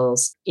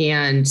landfills.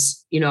 And,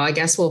 I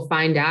guess we'll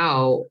find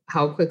out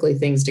how quickly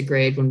things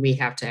degrade when we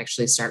have to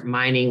actually start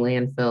mining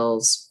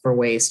landfills for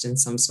waste in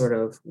some sort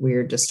of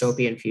weird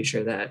dystopian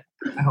future that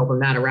I hope I'm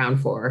not around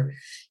for.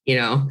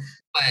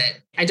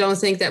 But I don't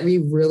think that we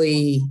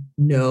really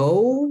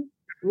know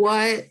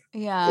what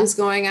is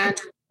going on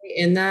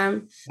in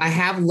them. I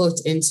have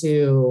looked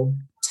into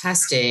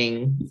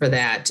testing for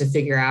that to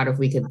figure out if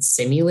we could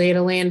simulate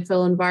a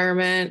landfill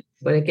environment,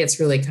 but it gets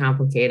really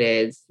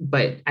complicated.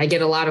 But I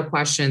get a lot of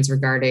questions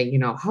regarding,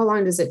 how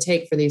long does it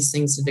take for these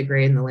things to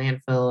degrade in the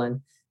landfill?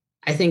 And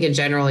I think in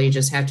general, you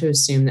just have to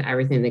assume that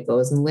everything that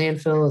goes in the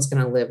landfill is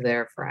going to live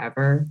there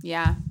forever.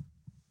 Yeah.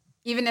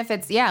 Even if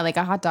it's, like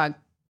a hot dog.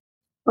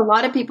 A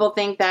lot of people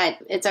think that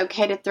it's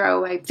okay to throw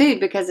away food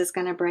because it's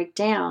going to break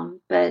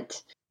down.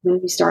 But when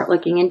you start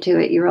looking into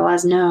it, you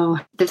realize, no,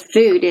 the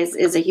food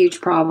is a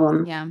huge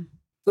problem. Yeah.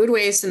 Food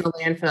waste in the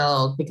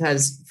landfill,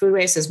 because food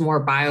waste is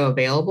more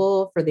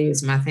bioavailable for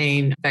these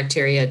methane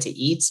bacteria to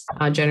eat,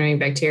 generating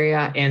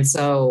bacteria. And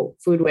so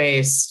food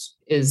waste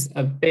is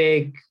a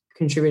big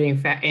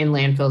contributing in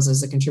landfills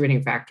is a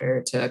contributing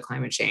factor to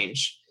climate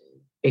change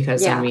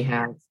because then we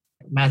have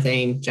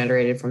methane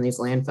generated from these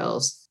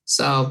landfills.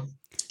 So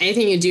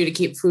anything you do to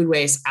keep food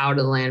waste out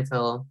of the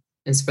landfill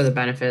is for the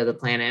benefit of the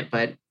planet.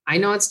 But I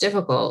know it's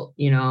difficult.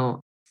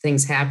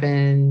 Things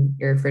happen.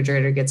 Your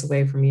refrigerator gets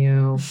away from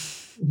you.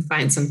 You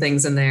find some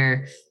things in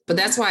there. But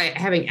that's why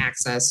having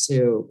access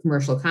to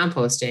commercial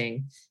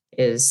composting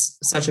is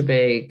such a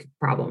big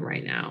problem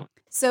right now.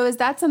 So is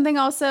that something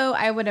also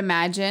I would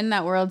imagine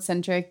that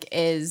WorldCentric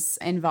is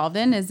involved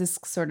in? Is this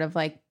sort of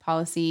like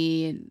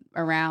policy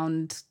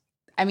around,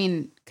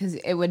 because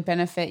it would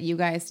benefit you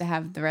guys to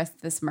have the rest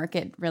of this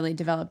market really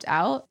developed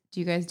out. Do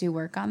you guys do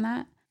work on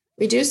that?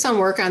 We do some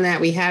work on that.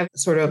 We have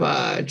sort of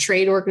a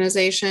trade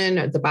organization,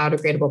 the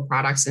Biodegradable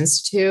Products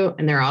Institute,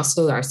 and they're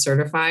also our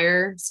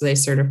certifier. So they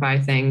certify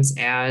things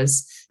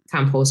as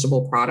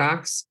compostable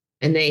products.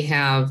 And they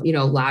have,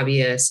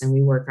 lobbyists, and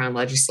we work on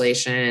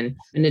legislation.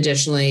 And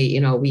additionally,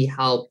 we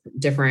help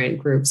different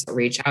groups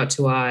reach out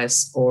to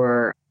us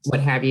or what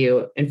have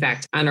you. In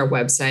fact, on our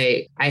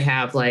website, I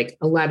have like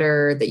a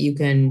letter that you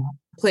can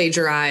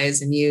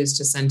plagiarize and use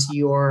to send to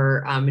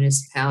your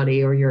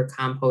municipality or your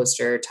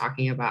composter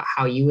talking about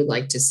how you would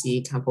like to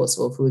see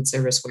compostable food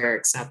serviceware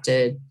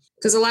accepted.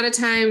 Because a lot of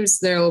times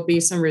there will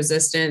be some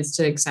resistance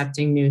to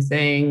accepting new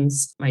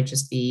things. It might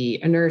just be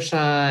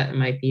inertia. It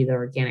might be the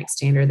organic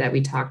standard that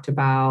we talked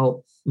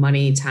about,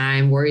 money,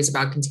 time, worries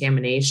about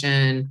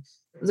contamination.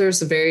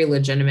 There's very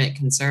legitimate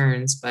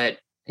concerns, but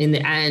in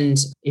the end,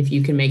 if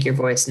you can make your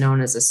voice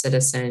known as a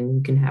citizen,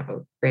 you can have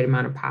a great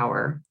amount of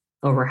power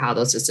over how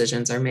those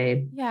decisions are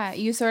made. Yeah,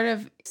 you sort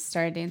of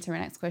started to answer my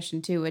next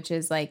question too, which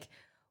is like,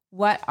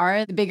 what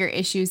are the bigger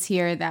issues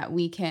here that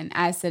we can,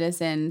 as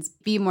citizens,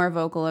 be more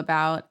vocal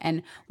about?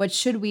 And what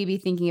should we be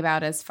thinking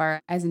about as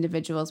far as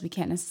individuals? We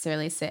can't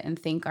necessarily sit and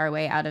think our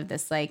way out of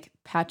this like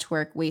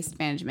patchwork waste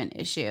management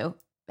issue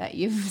that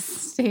you've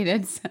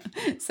stated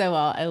so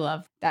well. I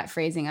love that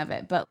phrasing of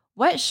it. But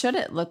what should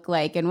it look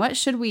like? And what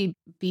should we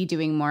be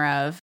doing more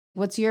of?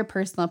 What's your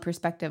personal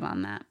perspective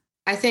on that?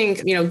 I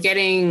think,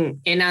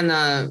 getting in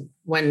on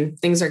when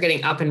things are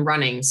getting up and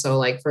running. So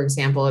like, for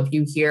example, if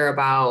you hear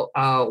about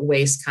a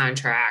waste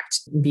contract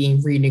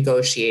being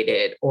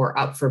renegotiated or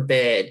up for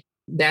bid,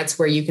 that's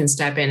where you can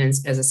step in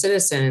as a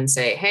citizen and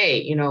say,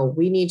 hey,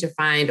 we need to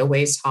find a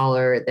waste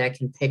hauler that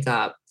can pick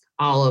up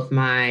all of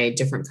my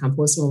different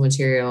compostable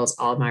materials,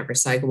 all of my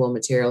recyclable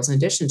materials, in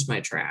addition to my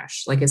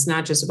trash. Like, it's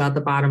not just about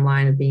the bottom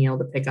line of being able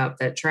to pick up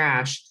that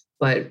trash,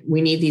 but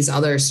we need these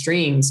other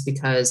streams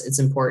because it's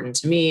important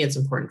to me, it's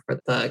important for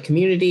the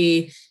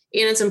community,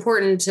 and it's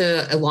important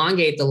to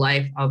elongate the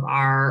life of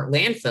our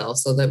landfill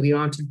so that we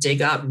don't have to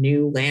dig up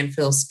new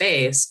landfill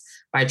space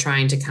by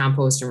trying to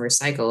compost and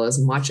recycle as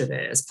much of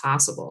it as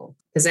possible.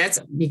 Because that's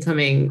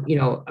becoming,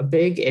 a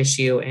big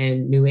issue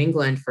in New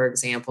England, for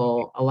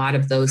example. A lot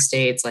of those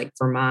states like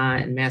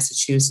Vermont and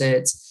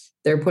Massachusetts,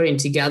 they're putting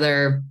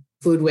together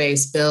food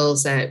waste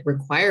bills that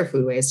require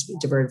food waste to be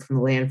diverted from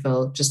the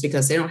landfill just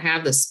because they don't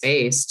have the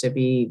space to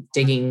be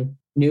digging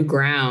new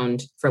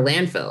ground for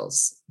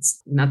landfills.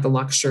 It's not the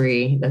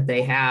luxury that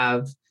they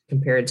have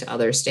compared to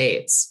other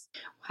states.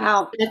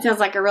 Wow, that sounds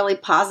like a really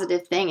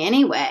positive thing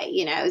anyway,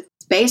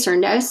 space or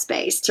no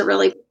space to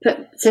really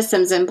put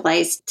systems in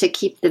place to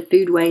keep the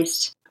food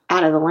waste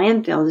out of the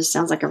landfill. Just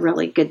sounds like a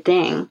really good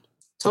thing.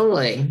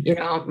 Totally.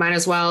 Might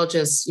as well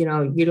just,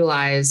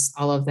 utilize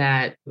all of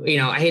that.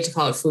 I hate to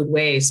call it food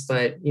waste,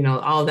 but,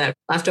 all of that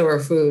leftover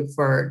food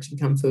to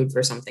become food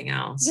for something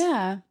else.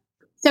 Yeah.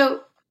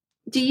 So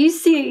do you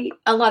see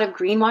a lot of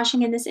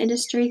greenwashing in this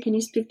industry? Can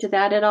you speak to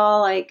that at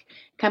all? Like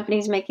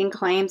companies making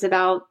claims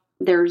about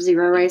their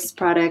zero waste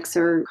products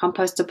or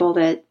compostable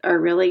that are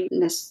really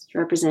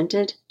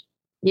misrepresented?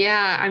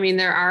 Yeah, I mean,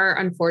 there are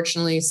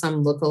unfortunately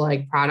some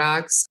lookalike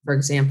products. For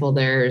example,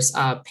 there's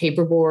a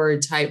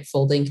paperboard type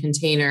folding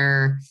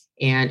container,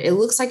 and it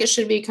looks like it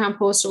should be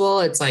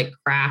compostable. It's like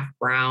craft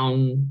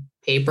brown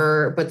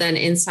paper, but then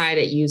inside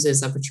it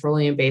uses a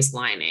petroleum-based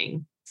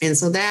lining. And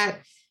so that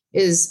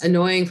is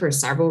annoying for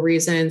several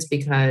reasons,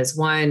 because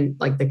one,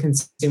 like the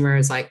consumer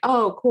is like,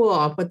 oh, cool,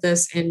 I'll put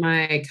this in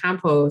my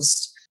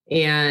compost.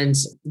 And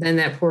then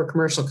that poor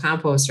commercial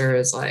composter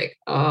is like,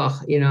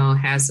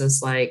 has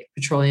this like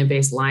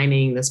petroleum-based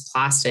lining, this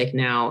plastic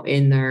now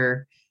in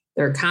their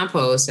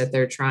compost that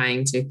they're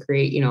trying to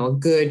create, a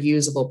good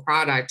usable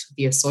product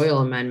via soil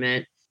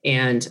amendment.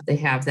 And they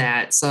have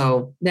that.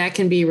 So that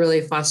can be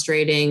really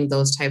frustrating,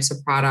 those types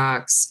of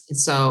products.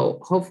 So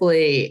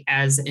hopefully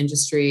as the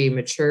industry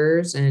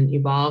matures and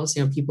evolves,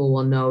 people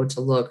will know to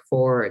look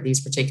for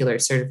these particular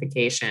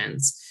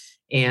certifications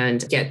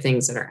and get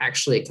things that are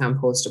actually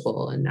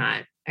compostable and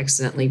not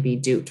accidentally be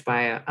duped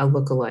by a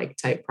lookalike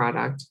type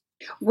product.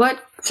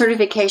 What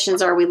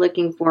certifications are we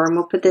looking for? And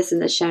we'll put this in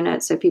the show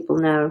notes so people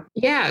know.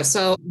 Yeah.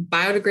 So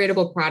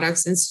Biodegradable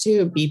Products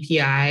Institute,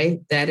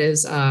 BPI, that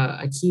is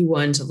a key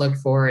one to look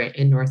for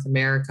in North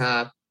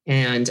America.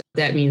 And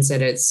that means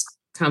that it's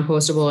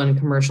compostable and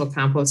commercial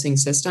composting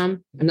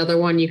system. Another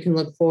one you can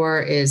look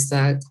for is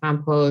the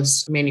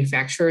Compost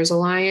Manufacturers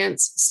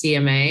Alliance,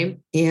 CMA,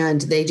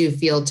 and they do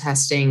field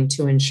testing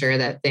to ensure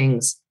that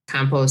things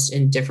compost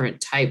in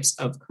different types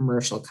of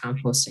commercial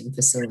composting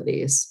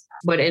facilities.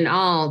 But in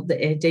all,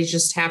 they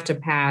just have to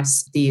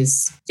pass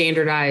these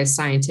standardized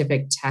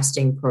scientific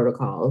testing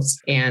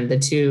protocols. And the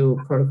two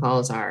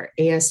protocols are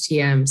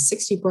ASTM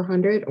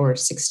 6400 or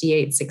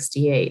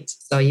 6868.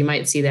 So you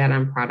might see that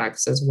on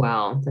products as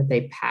well, that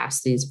they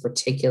pass these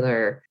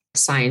particular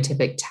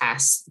scientific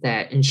tests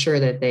that ensure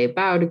that they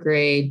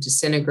biodegrade,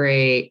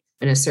 disintegrate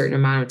in a certain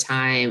amount of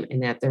time,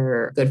 and that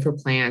they're good for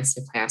plants.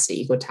 They pass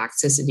the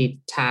ecotoxicity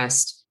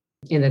test,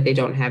 and that they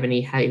don't have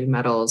any heavy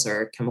metals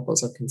or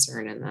chemicals of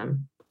concern in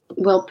them.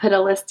 We'll put a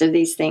list of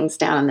these things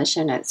down in the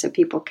show notes so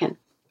people can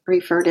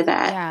refer to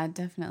that. Yeah,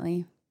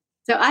 definitely.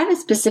 So I have a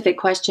specific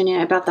question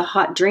about the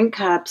hot drink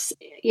cups.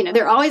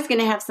 They're always going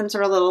to have some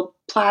sort of little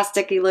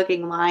plasticky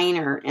looking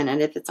liner in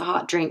it if it's a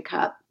hot drink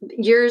cup.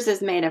 Yours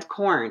is made of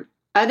corn.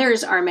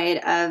 Others are made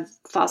of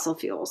fossil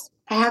fuels.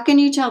 How can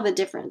you tell the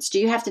difference? Do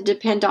you have to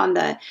depend on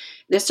the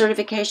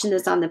certification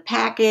that's on the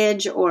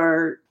package,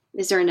 or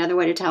is there another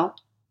way to tell?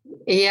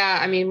 Yeah,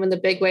 I mean, one of the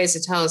big ways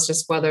to tell is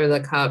just whether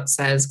the cup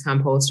says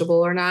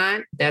compostable or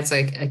not. That's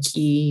like a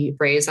key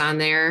phrase on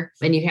there.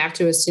 And you have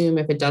to assume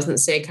if it doesn't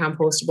say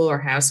compostable or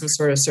have some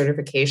sort of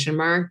certification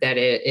mark, that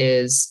it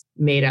is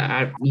made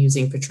out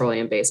using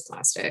petroleum-based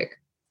plastic.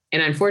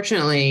 And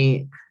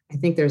unfortunately, I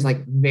think there's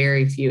like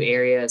very few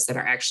areas that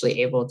are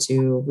actually able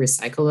to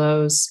recycle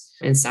those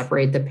and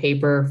separate the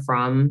paper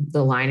from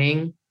the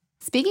lining.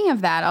 Speaking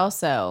of that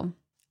also,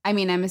 I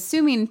mean, I'm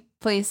assuming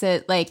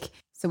places like,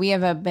 so we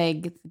have a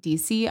big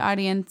DC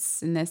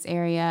audience in this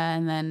area.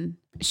 And then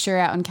sure,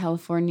 out in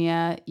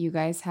California, you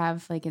guys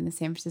have like in the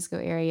San Francisco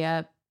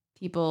area,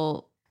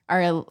 people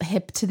are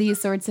hip to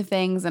these sorts of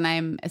things. And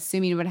I'm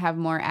assuming would have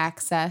more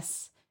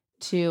access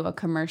to a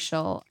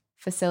commercial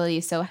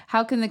facility. So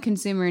how can the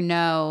consumer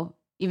know,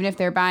 even if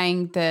they're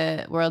buying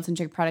the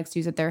WorldCentric products to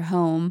use at their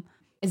home,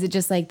 is it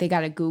just like they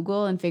got to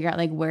Google and figure out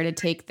like where to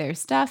take their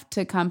stuff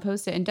to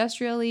compost it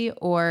industrially?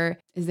 Or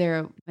is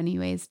there many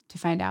ways to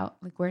find out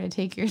like where to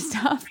take your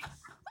stuff?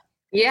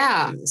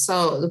 Yeah.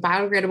 So the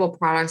Biodegradable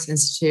Products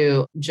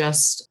Institute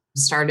just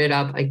started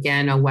up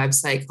again a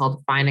website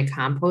called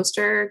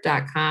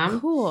findacomposter.com.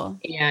 Cool.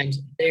 And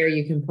there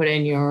you can put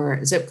in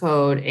your zip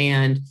code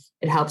and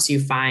it helps you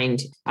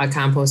find a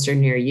composter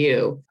near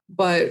you.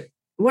 But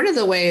one of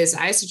the ways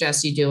I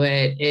suggest you do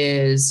it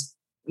is,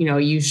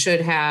 you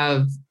should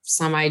have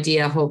some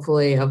idea,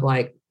 hopefully, of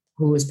like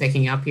who is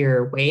picking up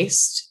your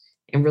waste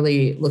and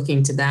really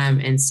looking to them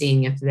and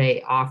seeing if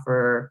they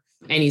offer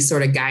any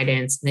sort of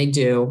guidance. They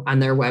do on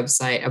their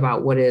website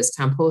about what is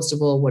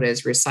compostable, what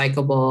is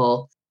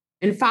recyclable,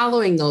 and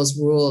following those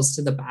rules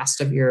to the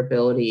best of your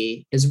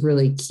ability is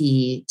really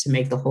key to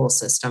make the whole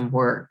system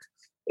work.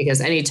 Because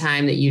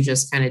anytime that you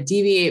just kind of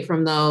deviate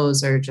from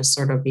those or just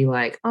sort of be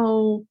like,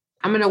 oh,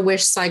 I'm going to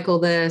wish cycle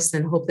this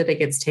and hope that it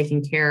gets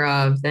taken care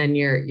of, then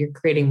you're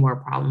creating more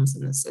problems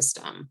in the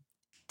system.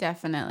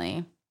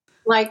 Definitely.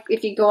 Like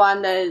if you go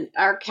on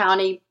our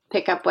county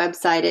pickup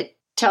website, it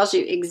tells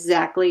you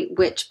exactly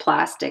which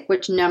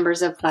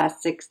numbers of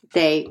plastics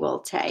they will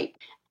take.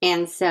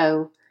 And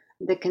so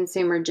the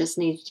consumer just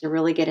needs to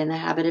really get in the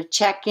habit of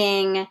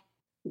checking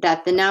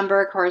that the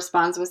number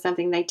corresponds with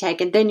something they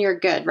take. And then you're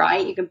good,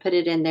 right? You can put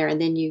it in there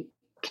and then you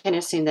can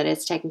assume that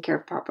it's taken care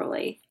of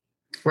properly.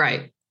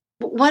 Right.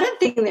 One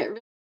thing that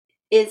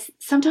is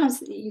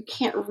sometimes you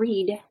can't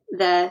read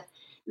the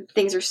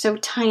things are so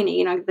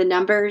tiny, the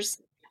numbers.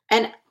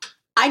 And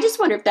I just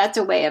wonder if that's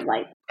a way of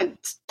like a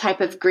type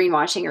of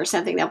greenwashing or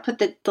something. They'll put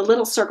the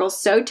little circles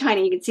so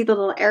tiny, you can see the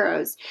little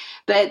arrows.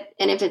 And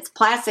if it's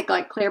plastic,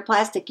 like clear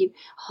plastic, you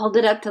hold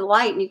it up to the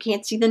light and you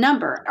can't see the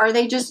number. Are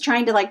they just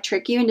trying to like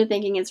trick you into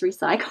thinking it's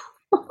recycled?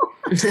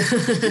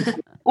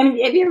 I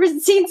mean, have you ever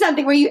seen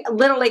something where you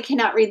literally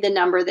cannot read the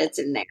number that's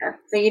in there?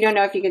 So you don't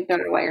know if you can throw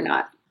it away or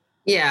not.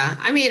 Yeah.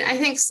 I mean, I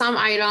think some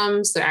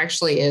items, there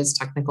actually is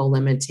technical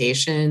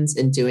limitations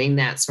in doing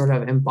that sort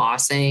of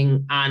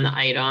embossing on the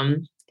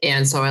item.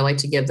 And so I like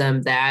to give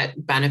them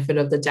that benefit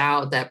of the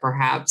doubt that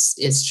perhaps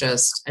it's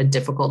just a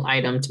difficult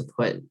item to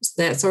put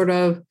that sort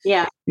of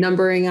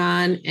numbering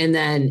on. And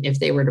then if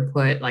they were to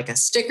put like a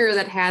sticker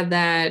that had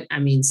that, I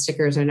mean,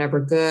 stickers are never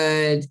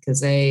good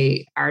because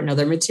they are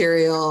another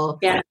material.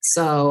 Yeah.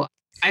 So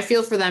I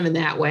feel for them in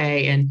that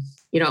way. And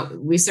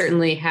we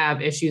certainly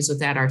have issues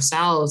with that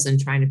ourselves and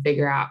trying to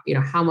figure out,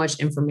 how much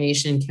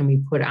information can we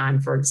put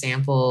on, for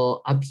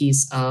example, a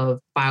piece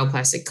of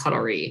bioplastic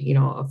cutlery,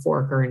 a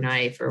fork or a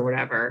knife or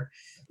whatever,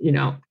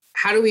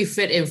 how do we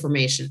fit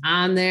information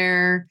on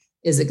there?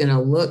 Is it going to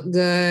look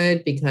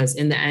good? Because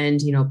in the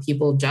end,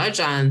 people judge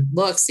on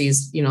looks.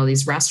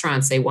 These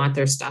restaurants, they want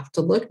their stuff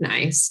to look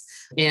nice.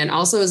 And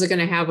also, is it going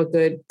to have a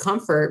good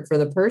comfort for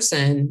the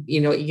person?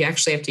 You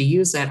actually have to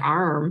use that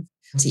arm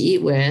to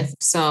eat with.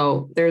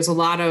 So there's a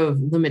lot of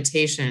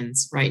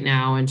limitations right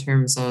now in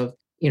terms of,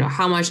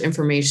 how much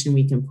information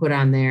we can put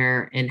on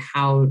there and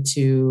how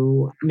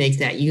to make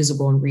that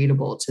usable and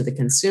readable to the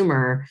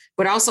consumer,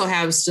 but also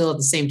have still at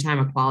the same time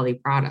a quality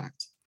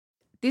product.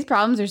 These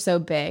problems are so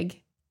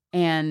big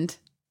and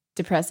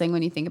depressing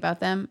when you think about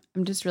them.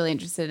 I'm just really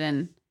interested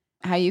in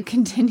how you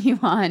continue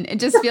on. It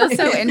just feels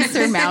so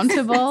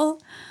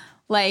insurmountable.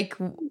 Like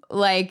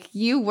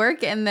you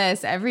work in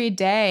this every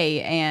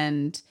day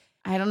and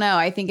I don't know.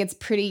 I think it's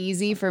pretty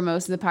easy for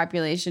most of the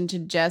population to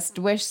just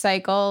wish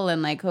cycle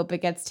and like hope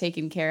it gets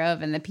taken care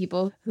of. And the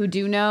people who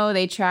do know,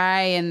 they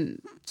try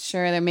and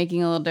sure they're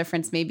making a little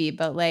difference maybe.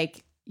 But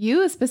like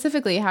you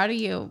specifically,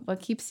 what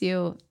keeps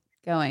you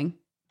going?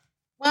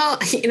 Well,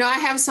 I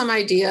have some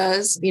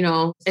ideas,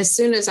 as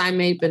soon as I'm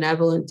a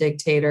benevolent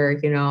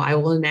dictator, I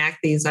will enact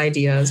these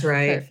ideas,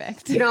 right?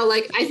 Perfect.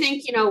 I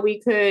think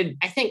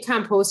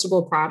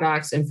compostable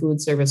products and food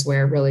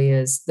serviceware really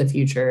is the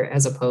future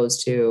as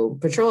opposed to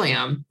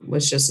petroleum,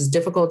 which just is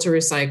difficult to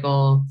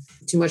recycle,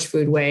 too much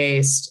food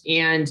waste.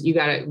 And you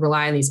got to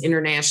rely on these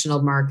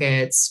international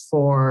markets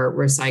for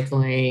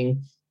recycling,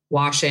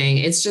 washing.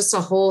 It's just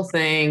a whole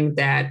thing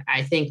that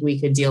I think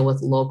we could deal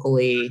with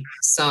locally.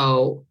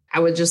 So I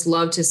would just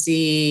love to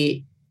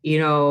see,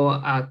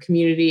 a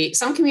community.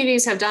 Some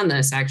communities have done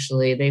this,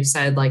 actually. They've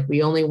said, like,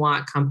 we only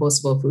want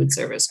compostable food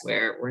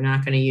serviceware. We're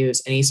not going to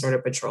use any sort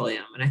of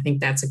petroleum. And I think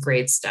that's a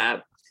great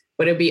step.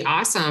 But it'd be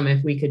awesome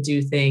if we could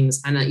do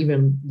things on an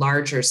even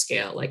larger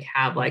scale, like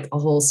have like a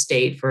whole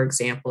state, for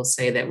example,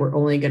 say that we're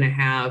only going to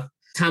have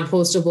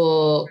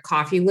compostable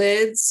coffee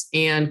lids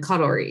and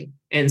cutlery.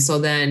 And so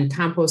then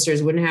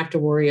composters wouldn't have to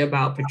worry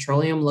about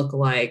petroleum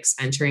lookalikes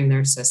entering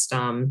their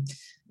system.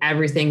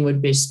 Everything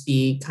would just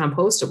be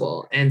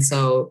compostable. And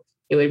so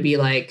it would be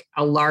like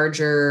a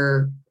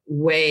larger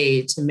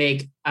way to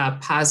make a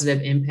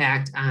positive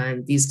impact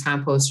on these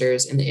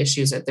composters and the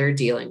issues that they're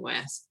dealing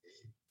with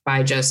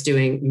by just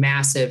doing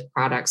massive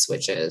product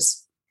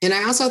switches. And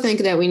I also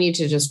think that we need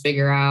to just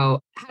figure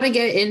out how to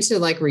get into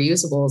like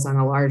reusables on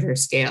a larger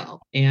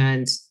scale.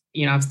 And,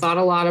 I've thought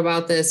a lot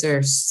about this. There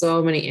are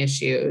so many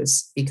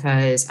issues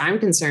because I'm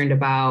concerned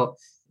about,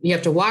 you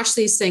have to wash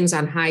these things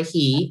on high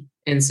heat.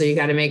 And so you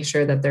got to make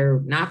sure that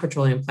they're not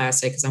petroleum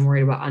plastic, because I'm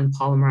worried about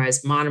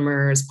unpolymerized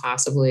monomers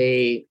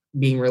possibly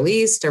being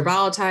released or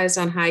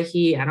volatilized on high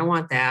heat. I don't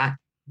want that.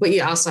 But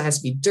it also has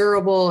to be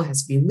durable,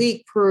 has to be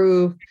leak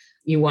proof.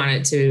 You want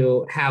it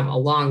to have a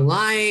long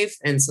life.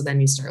 And so then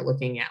you start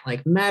looking at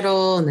like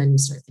metal, and then you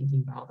start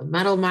thinking about all the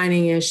metal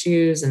mining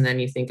issues. And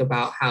then you think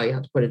about how you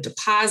have to put a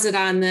deposit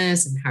on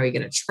this and how you're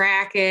going to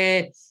track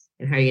it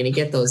and how you're going to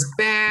get those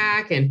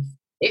back. And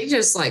it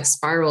just like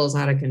spirals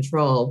out of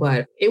control.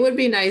 But it would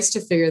be nice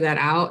to figure that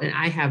out. And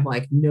I have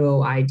like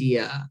no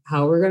idea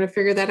how we're going to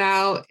figure that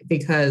out,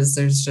 because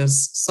there's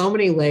just so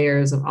many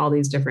layers of all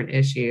these different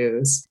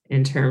issues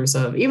in terms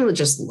of even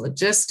just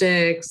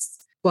logistics.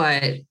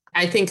 But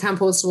I think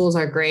compostables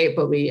are great,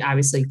 but we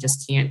obviously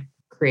just can't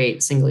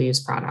create single-use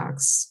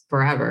products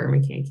forever. We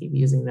can't keep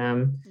using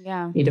them.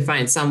 Yeah. We need to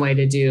find some way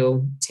to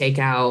do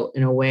takeout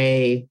in a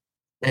way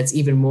that's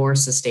even more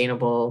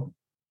sustainable.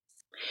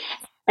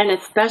 And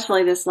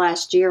especially this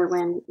last year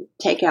when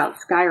takeout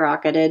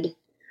skyrocketed,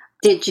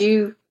 did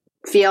you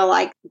feel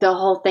like the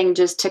whole thing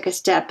just took a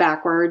step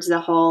backwards, the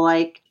whole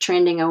like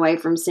trending away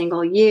from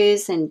single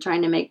use and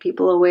trying to make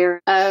people aware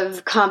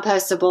of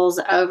compostables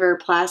over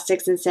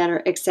plastics, et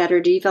cetera, et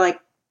cetera? Do you feel like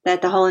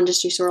that the whole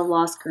industry sort of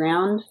lost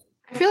ground?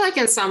 I feel like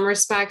in some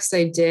respects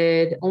they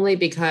did, only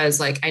because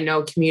like I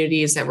know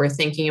communities that were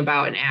thinking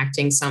about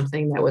enacting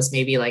something that was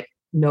maybe like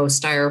no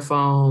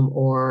styrofoam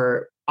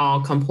or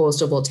all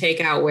compostable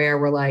takeout, where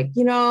we're like,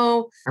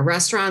 our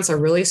restaurants are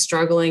really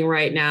struggling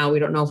right now. We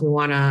don't know if we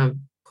want to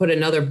put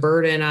another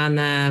burden on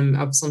them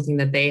of something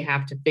that they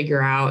have to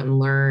figure out and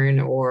learn,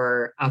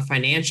 or a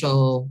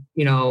financial,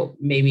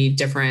 maybe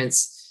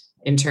difference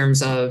in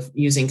terms of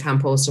using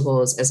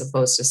compostables as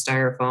opposed to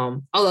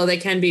styrofoam, although they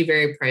can be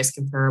very price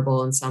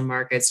comparable in some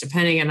markets,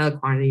 depending on the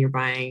quantity you're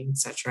buying, et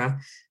cetera.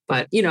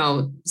 But,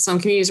 some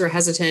communities were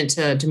hesitant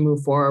to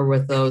move forward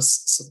with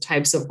those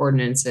types of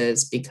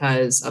ordinances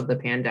because of the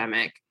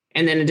pandemic.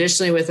 And then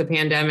additionally, with the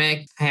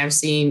pandemic, I have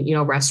seen,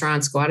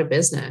 restaurants go out of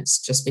business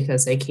just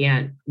because they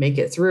can't make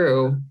it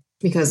through,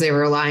 because they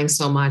were relying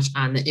so much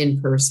on the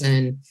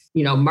in-person,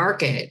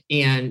 market.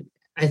 And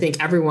I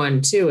think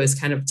everyone too is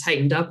kind of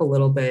tightened up a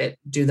little bit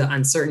due to the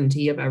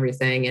uncertainty of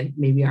everything, and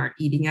maybe aren't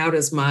eating out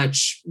as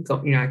much.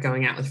 You're not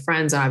going out with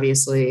friends,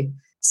 obviously.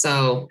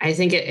 So I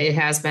think it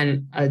has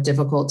been a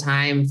difficult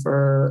time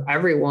for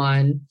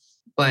everyone.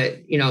 But,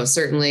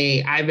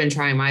 certainly I've been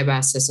trying my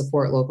best to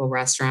support local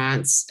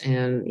restaurants.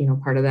 And,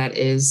 part of that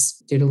is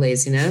due to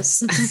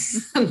laziness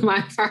on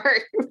my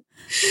part.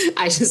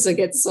 I just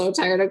get so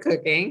tired of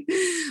cooking.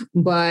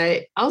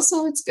 But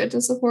also it's good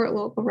to support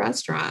local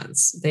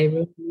restaurants. They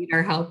really need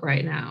our help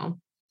right now.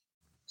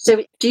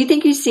 So do you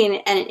think you've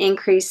seen an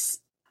increase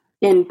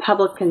in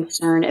public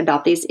concern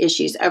about these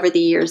issues over the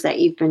years that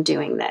you've been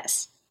doing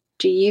this?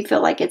 Do you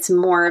feel like it's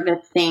more of a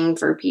thing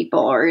for people,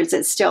 or is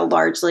it still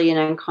largely an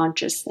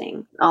unconscious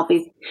thing? All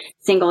these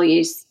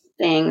single-use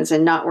things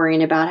and not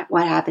worrying about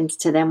what happens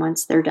to them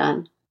once they're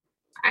done.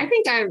 I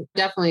think I've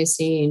definitely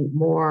seen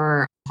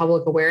more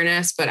public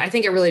awareness, but I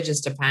think it really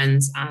just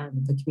depends on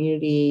the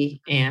community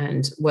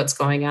and what's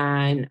going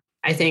on.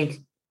 I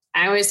think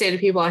I always say to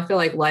people, I feel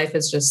like life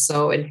is just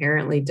so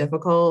inherently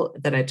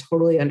difficult that I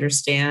totally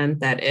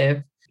understand that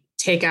if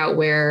takeout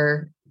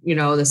where the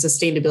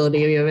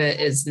sustainability of it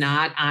is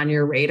not on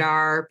your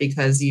radar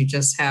because you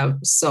just have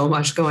so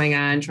much going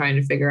on trying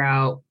to figure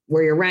out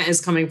where your rent is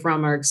coming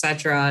from, or et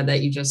cetera,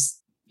 that you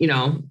just,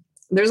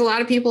 there's a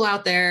lot of people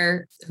out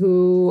there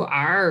who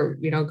are,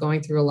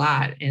 going through a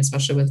lot,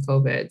 especially with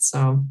COVID.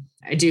 So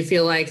I do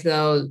feel like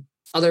though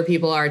other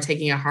people are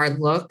taking a hard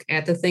look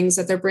at the things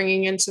that they're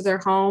bringing into their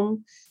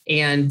home,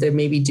 and they're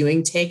maybe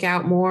doing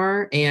takeout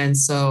more. And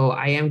so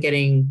I am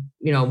getting,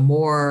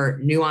 more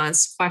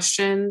nuanced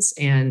questions,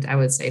 and I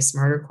would say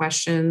smarter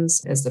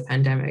questions as the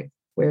pandemic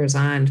wears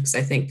on, because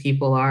I think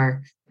people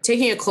are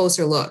taking a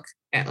closer look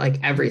at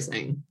like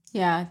everything.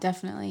 Yeah,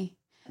 definitely.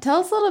 Tell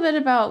us a little bit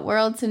about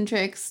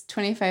WorldCentric's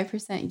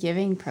 25%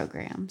 giving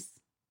programs.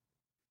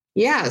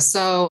 Yeah,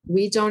 so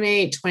we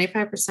donate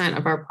 25%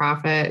 of our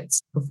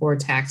profits before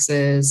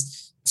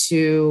taxes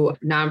to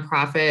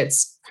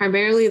nonprofits,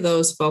 primarily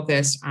those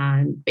focused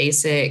on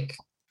basic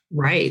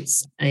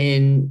rights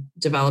in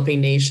developing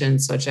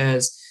nations, such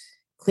as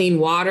clean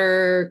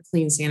water,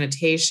 clean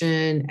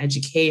sanitation,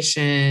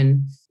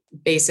 education,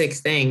 basic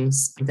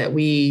things that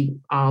we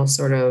all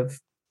sort of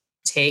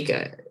take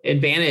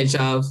advantage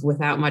of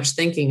without much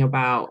thinking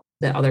about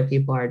that other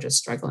people are just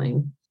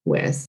struggling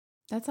with.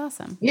 That's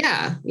awesome.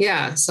 Yeah.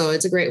 Yeah. So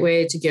it's a great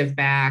way to give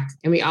back.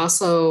 And we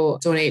also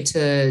donate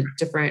to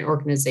different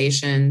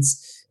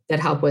organizations that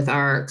help with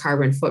our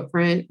carbon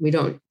footprint. We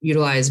don't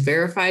utilize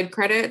verified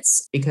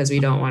credits because we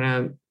don't want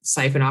to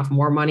siphon off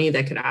more money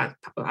that could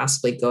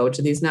possibly go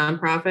to these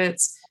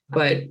nonprofits.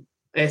 But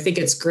I think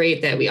it's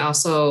great that we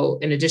also,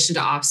 in addition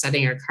to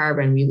offsetting our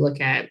carbon, we look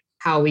at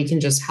how we can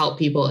just help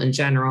people in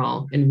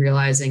general and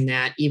realizing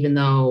that even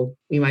though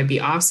we might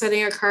be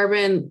offsetting our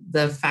carbon,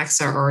 the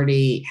effects are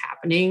already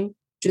happening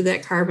to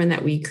that carbon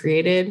that we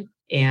created.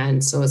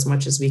 And so as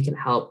much as we can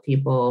help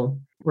people,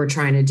 we're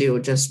trying to do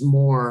just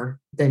more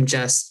than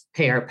just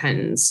pay our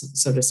penance,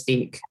 so to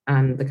speak,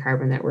 on the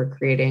carbon that we're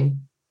creating.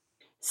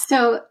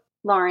 So,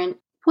 Lauren,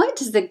 what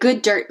does the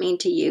good dirt mean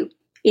to you,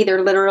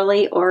 either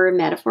literally or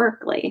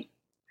metaphorically?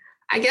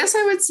 I guess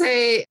I would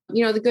say,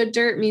 the good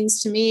dirt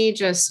means to me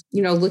just,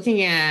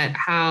 looking at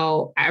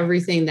how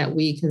everything that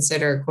we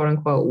consider quote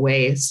unquote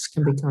waste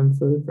can become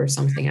food for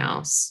something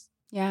else.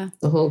 Yeah.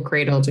 The whole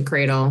cradle to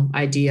cradle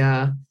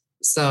idea.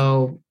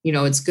 So,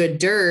 it's good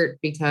dirt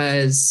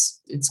because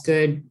it's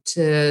good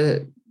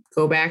to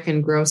go back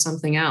and grow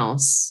something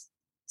else.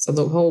 So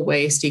the whole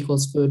waste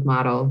equals food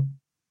model.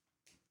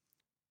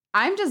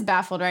 I'm just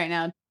baffled right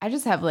now. I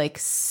just have like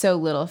so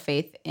little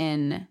faith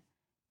in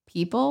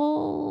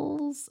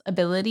people's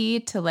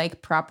ability to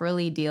like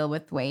properly deal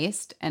with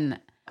waste. And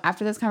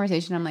after this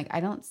conversation, I'm like,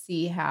 I don't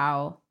see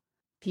how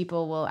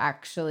people will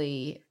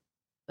actually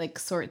like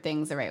sort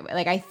things the right way.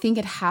 Like, I think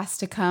it has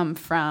to come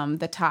from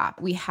the top.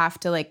 We have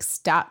to like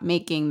stop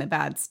making the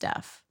bad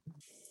stuff.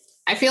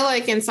 I feel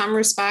like in some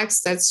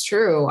respects, that's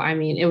true. I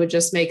mean, it would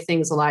just make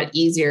things a lot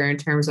easier in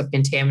terms of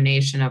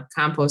contamination of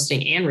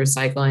composting and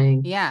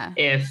recycling. Yeah.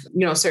 If,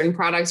 certain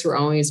products were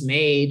always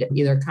made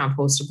either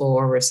compostable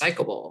or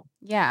recyclable.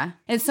 Yeah.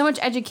 It's so much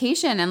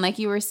education. And like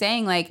you were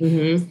saying, like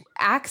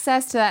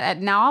access to that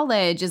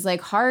knowledge is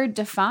like hard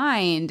to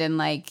find and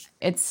like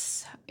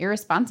it's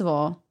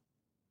irresponsible.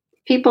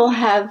 People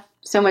have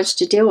so much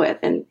to deal with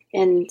and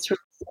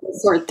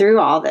sort through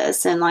all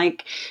this. And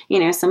like,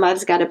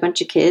 somebody's got a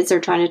bunch of kids they're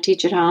trying to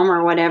teach at home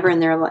or whatever.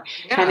 And they're like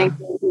having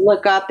to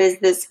look up, is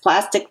this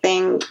plastic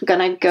thing going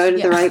to go to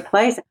the right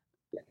place?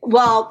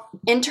 Well,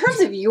 in terms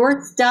of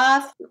your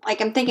stuff, like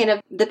I'm thinking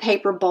of the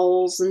paper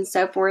bowls and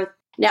so forth.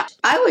 Now,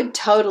 I would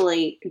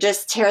totally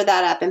just tear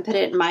that up and put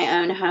it in my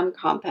own home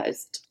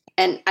compost.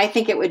 And I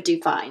think it would do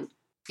fine.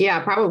 Yeah,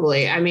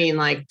 probably. I mean,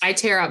 like I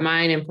tear up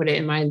mine and put it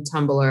in my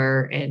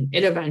tumbler and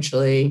it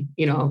eventually,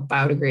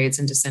 biodegrades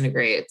and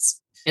disintegrates.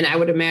 And I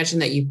would imagine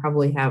that you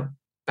probably have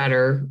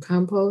better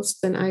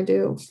compost than I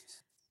do.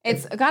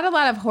 It's got a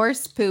lot of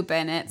horse poop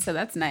in it, so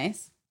that's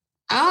nice.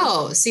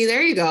 Oh, see,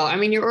 there you go. I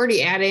mean, you're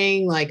already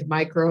adding like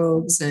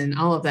microbes and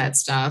all of that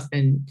stuff,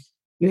 and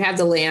you have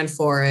the land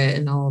for it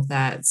and all of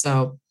that.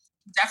 So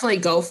definitely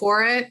go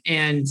for it,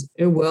 and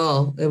it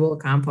will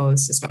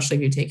compost, especially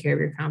if you take care of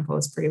your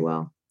compost pretty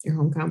well, your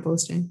home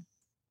composting.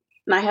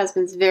 My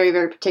husband's very,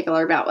 very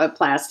particular about what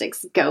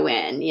plastics go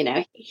in.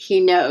 He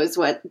knows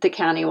what the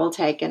county will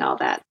take and all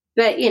that.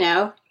 But,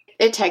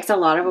 it takes a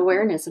lot of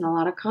awareness and a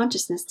lot of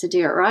consciousness to do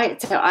it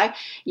right. So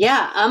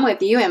I'm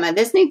with you, Emma.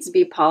 This needs to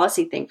be a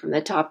policy thing from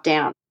the top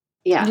down.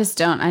 Yeah. I just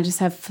don't. I just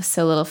have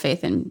so little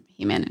faith in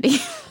humanity.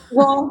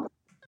 Well,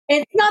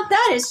 it's not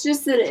that. It's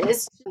just that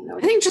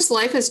I think just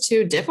life is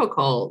too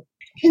difficult.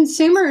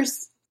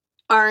 Consumers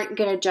aren't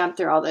going to jump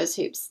through all those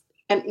hoops.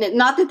 And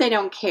not that they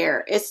don't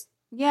care. It's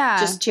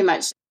just too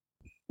much.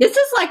 This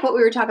is like what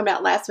we were talking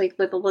about last week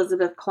with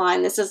Elizabeth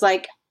Klein. This is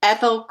like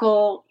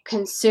ethical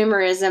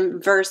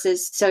consumerism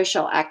versus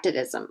social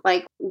activism.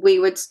 Like we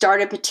would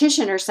start a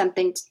petition or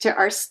something to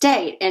our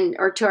state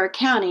or to our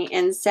county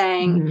and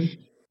saying,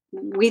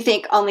 we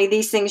think only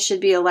these things should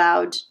be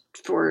allowed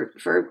for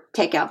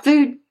takeout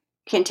food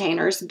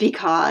containers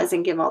because,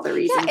 and give all the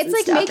reasons. Yeah,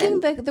 it's like making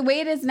the way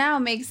it is now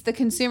makes the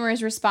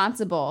consumers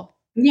responsible.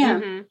 Yeah.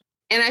 Mm-hmm.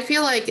 And I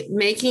feel like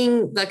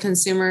making the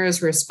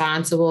consumers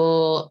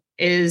responsible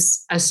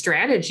is a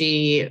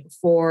strategy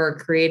for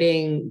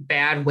creating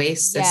bad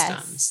waste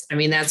systems. I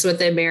mean, that's what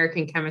the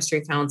American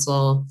Chemistry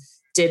Council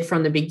did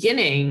from the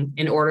beginning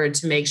in order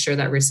to make sure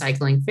that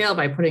recycling failed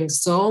by putting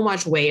so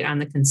much weight on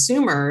the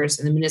consumers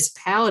and the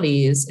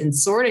municipalities in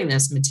sorting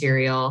this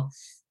material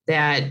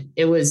that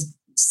it was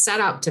set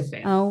up to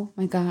fail. Oh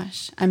my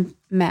gosh, I'm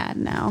mad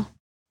now.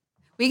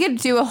 We could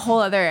do a whole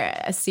other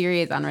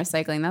series on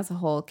recycling. That's a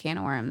whole can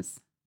of worms.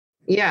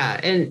 Yeah.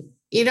 And,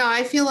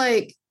 I feel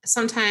like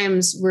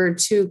sometimes we're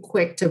too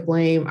quick to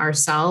blame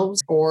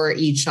ourselves or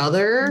each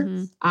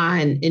other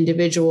on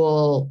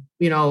individual,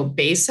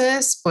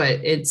 basis, but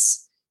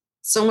it's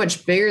so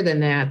much bigger than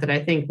that I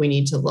think we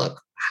need to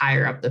look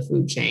higher up the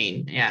food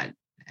chain at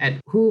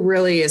who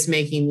really is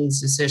making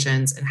these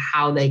decisions and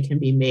how they can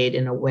be made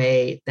in a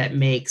way that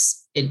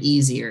makes it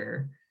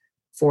easier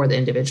for the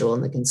individual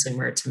and the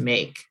consumer to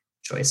make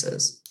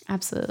choices.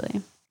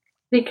 Absolutely.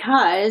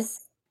 Because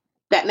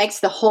that makes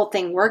the whole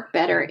thing work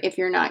better if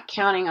you're not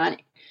counting on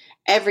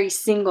every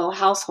single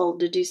household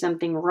to do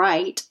something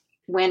right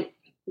when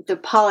the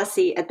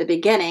policy at the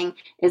beginning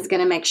is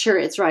going to make sure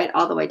it's right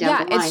all the way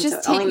down the line. It's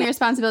just taking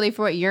responsibility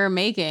for what you're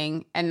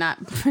making and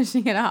not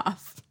pushing it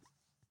off.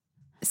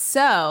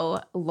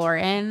 So,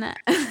 Lauren,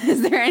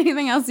 is there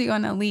anything else you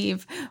want to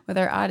leave with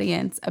our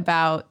audience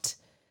about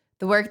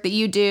the work that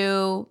you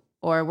do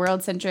or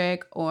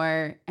WorldCentric,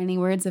 or any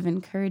words of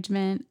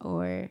encouragement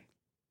or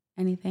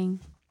anything?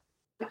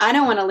 I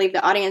don't want to leave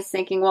the audience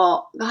thinking,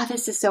 well, God,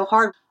 this is so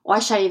hard. Why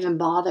should I even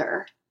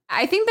bother?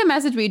 I think the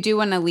message we do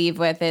want to leave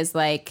with is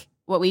like,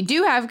 what we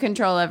do have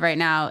control of right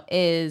now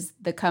is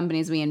the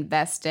companies we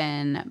invest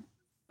in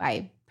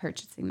by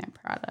purchasing their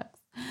products.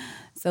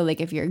 So like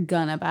if you're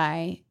gonna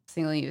buy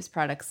single-use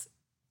products,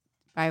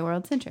 buy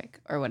WorldCentric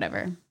or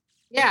whatever.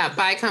 Yeah,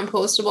 buy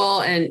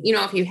compostable. And, you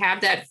know, if you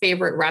have that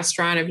favorite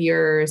restaurant of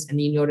yours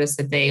and you notice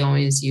that they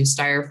always use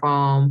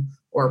styrofoam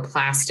or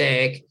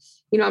plastic,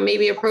 you know,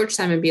 maybe approach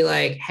them and be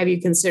like, have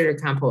you considered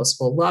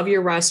compostable? Love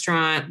your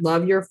restaurant,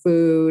 love your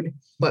food,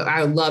 but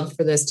I would love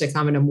for this to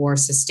come in a more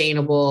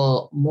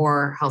sustainable,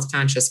 more health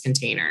conscious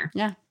container.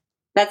 Yeah.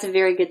 That's a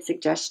very good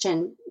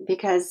suggestion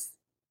because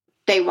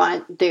they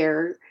want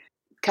their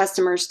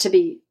customers to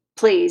be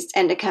pleased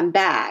and to come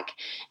back.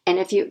 And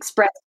if you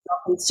express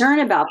concern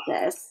about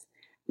this,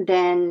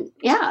 then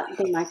yeah,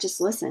 they might just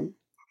listen.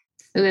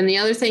 And then the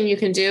other thing you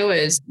can do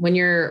is when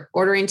you're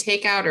ordering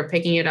takeout or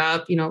picking it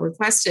up, you know,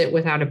 request it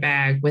without a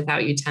bag,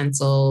 without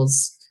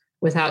utensils,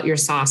 without your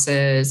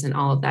sauces and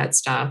all of that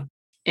stuff.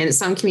 And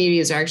some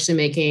communities are actually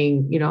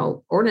making, you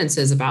know,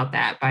 ordinances about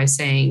that by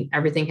saying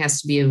everything has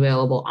to be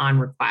available on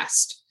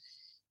request.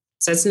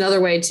 So that's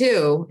another way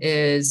too,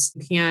 is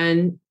you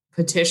can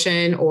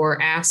petition or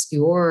ask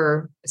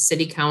your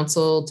city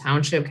council,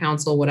 township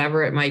council,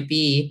 whatever it might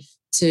be,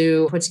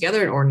 to put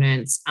together an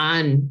ordinance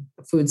on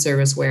food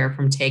serviceware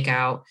from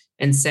takeout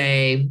and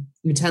say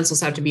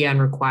utensils have to be on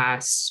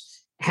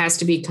request, has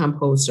to be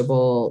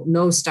compostable,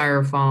 no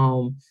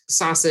styrofoam,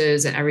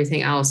 sauces and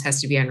everything else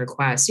has to be on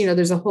request. You know,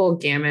 there's a whole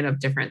gamut of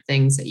different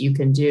things that you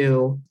can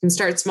do. You can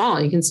start small.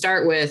 You can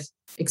start with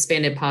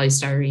expanded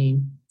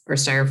polystyrene or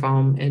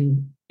styrofoam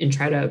and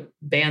try to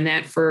ban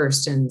that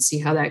first and see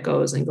how that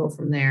goes and go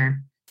from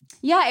there.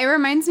 Yeah, it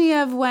reminds me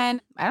of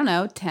when, I don't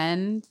know,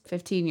 10,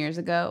 15 years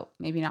ago,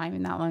 maybe not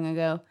even that long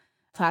ago,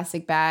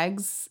 plastic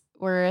bags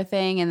were a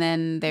thing. And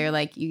then they're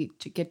like, you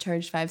get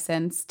charged 5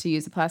 cents to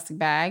use a plastic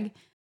bag.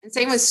 And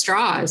same with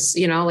straws,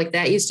 you know, like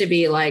that used to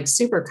be like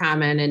super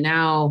common. And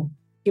now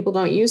people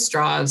don't use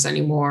straws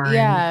anymore.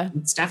 Yeah.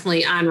 And it's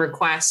definitely on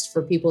request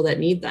for people that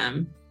need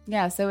them.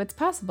 Yeah, so it's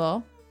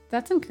possible.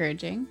 That's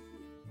encouraging.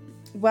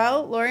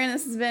 Well, Lauren,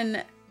 this has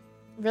been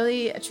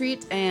really a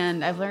treat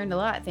and I've learned a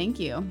lot. Thank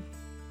you.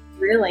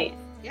 Really?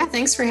 Yeah,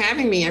 thanks for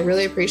having me. I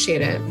really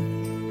appreciate it.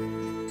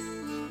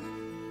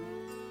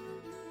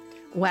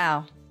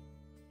 Wow.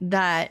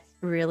 That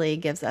really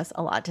gives us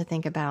a lot to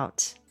think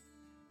about.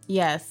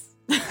 Yes.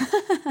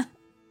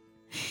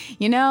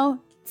 You know,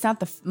 it's not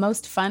the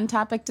most fun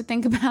topic to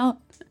think about,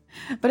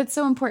 but it's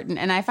so important.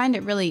 And I find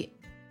it really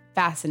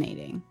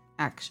fascinating,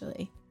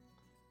 actually.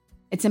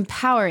 It's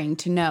empowering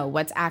to know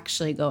what's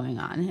actually going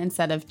on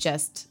instead of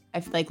just, I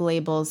feel like,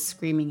 labels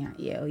screaming at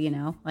you, you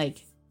know,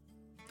 like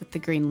with the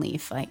green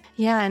leaf. Like,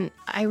 yeah, and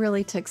I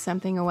really took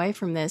something away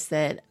from this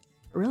that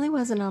really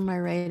wasn't on my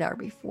radar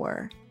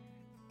before.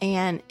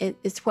 And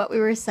it's what we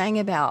were saying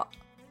about,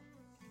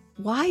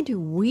 why do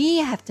we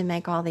have to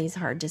make all these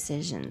hard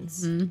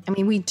decisions? Mm-hmm. I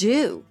mean, we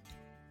do.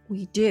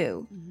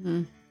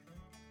 Mm-hmm.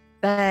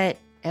 But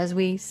as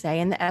we say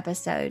in the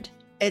episode,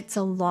 it's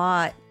a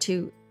lot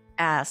to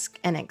ask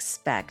and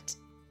expect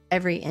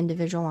every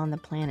individual on the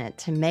planet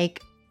to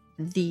make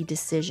the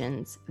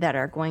decisions that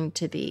are going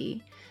to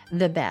be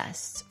the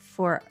best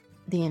for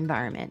the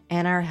environment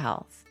and our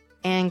health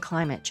and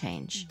climate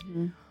change.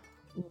 Mm-hmm.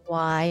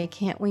 Why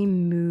can't we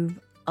move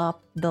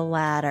up the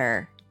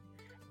ladder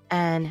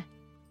and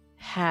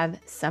have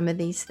some of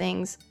these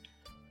things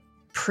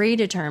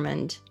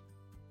predetermined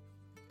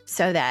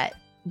so that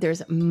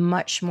there's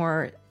much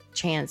more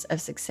chance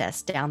of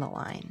success down the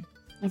line?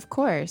 Of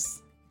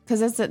course,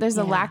 because there's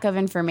a lack of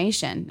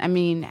information. I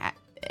mean,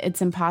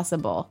 it's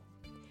impossible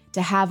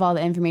to have all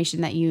the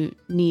information that you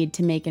need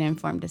to make an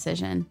informed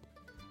decision.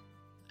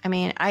 I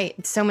mean,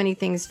 so many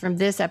things from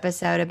this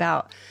episode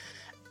about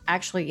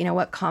actually, you know,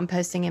 what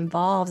composting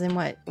involves and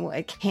what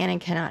can and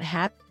cannot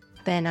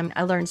happen.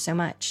 I learned so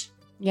much.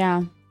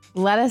 Yeah.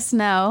 Let us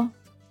know.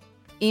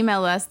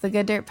 Email us,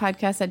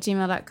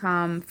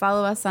 thegooddirtpodcast@gmail.com.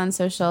 Follow us on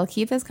social.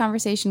 Keep this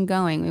conversation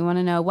going. We want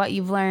to know what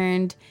you've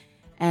learned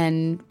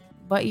and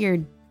what you're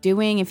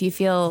doing, if you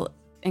feel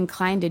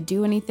inclined to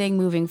do anything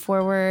moving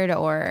forward,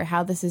 or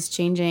how this is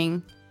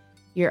changing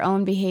your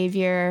own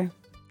behavior,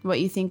 what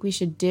you think we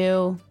should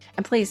do.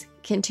 And please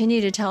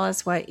continue to tell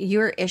us what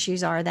your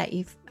issues are that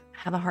you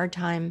have a hard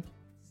time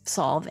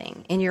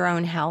solving in your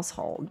own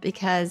household,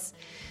 because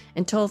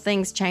until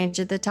things change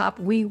at the top,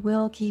 we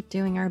will keep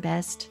doing our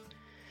best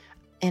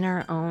in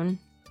our own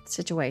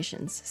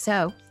situations.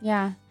 So,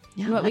 yeah.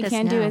 And what we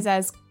can do is,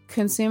 as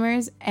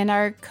consumers and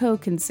our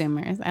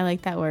co-consumers, I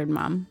like that word,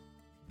 Mom.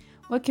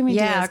 What can we do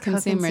as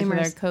consumers with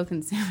our co-consumers.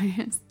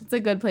 co-consumers? It's a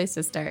good place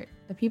to start.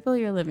 The people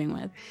you're living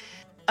with.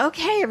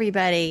 Okay,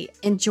 everybody,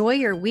 enjoy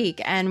your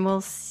week, and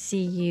we'll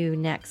see you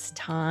next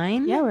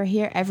time. Yeah, we're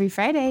here every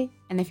Friday.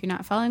 And if you're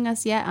not following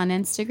us yet on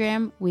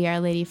Instagram, we are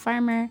Lady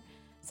Farmer.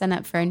 Sign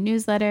up for our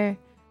newsletter.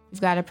 We've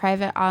got a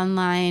private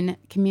online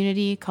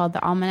community called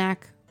the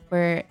Almanac.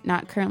 We're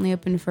not currently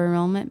open for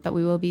enrollment, but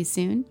we will be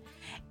soon.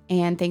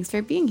 And thanks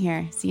for being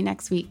here. See you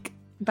next week.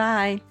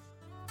 Bye.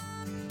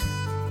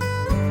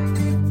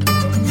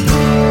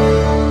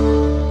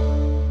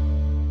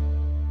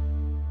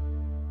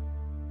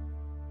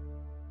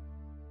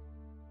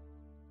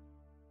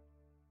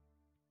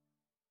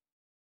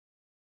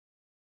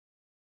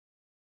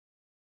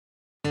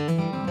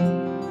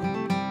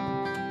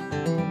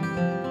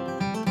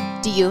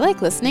 Do you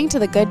like listening to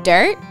The Good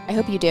Dirt? I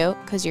hope you do,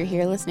 because you're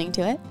here listening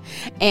to it.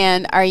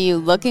 And are you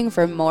looking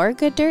for more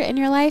good dirt in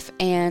your life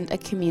and a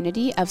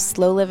community of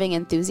slow living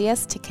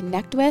enthusiasts to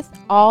connect with,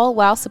 all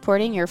while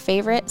supporting your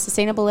favorite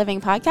sustainable living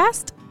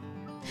podcast?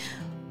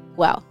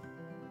 Well,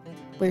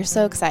 we're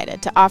so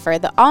excited to offer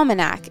the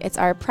Almanac. It's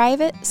our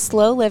private,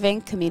 slow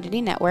living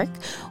community network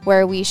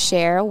where we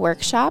share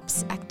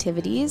workshops,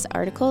 activities,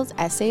 articles,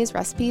 essays,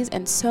 recipes,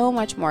 and so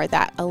much more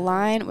that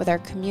align with our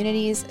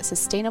community's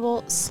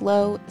sustainable,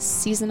 slow,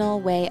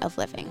 seasonal way of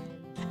living.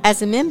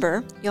 As a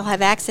member, you'll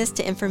have access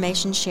to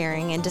information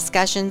sharing and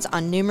discussions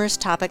on numerous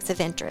topics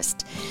of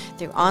interest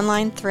through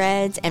online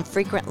threads and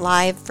frequent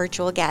live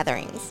virtual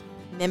gatherings.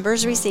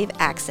 Members receive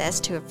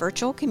access to a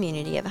virtual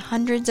community of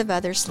hundreds of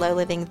other slow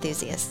living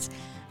enthusiasts,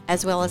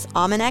 as well as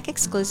Almanac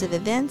exclusive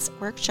events,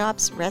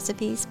 workshops,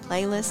 recipes,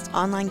 playlists,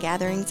 online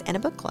gatherings, and a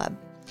book club.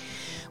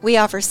 We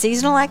offer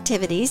seasonal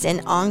activities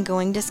and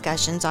ongoing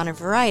discussions on a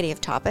variety of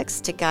topics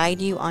to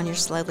guide you on your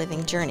slow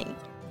living journey.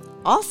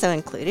 Also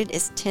included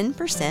is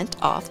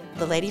 10% off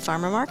the Lady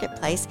Farmer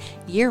Marketplace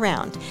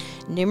year-round,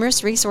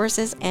 numerous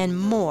resources and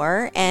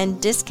more, and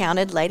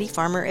discounted Lady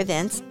Farmer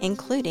events,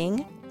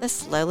 including the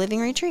Slow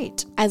Living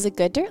Retreat. As a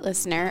Good Dirt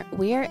listener,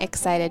 we are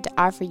excited to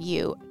offer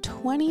you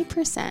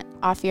 20%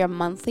 off your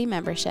monthly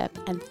membership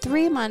and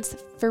 3 months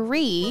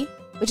free,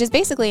 which is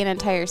basically an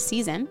entire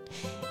season,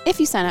 if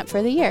you sign up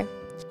for the year.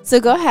 So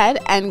go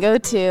ahead and go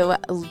to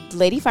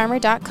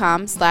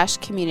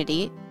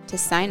ladyfarmer.com/community to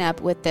sign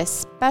up with this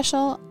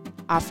special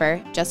offer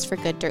just for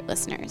Good Dirt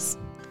listeners.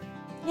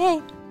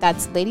 Yay!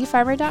 That's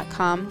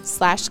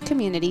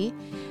ladyfarmer.com/community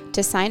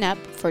to sign up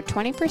for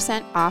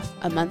 20% off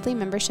a monthly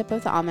membership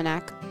of the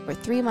Almanac or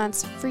 3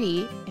 months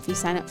free if you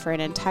sign up for an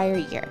entire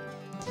year.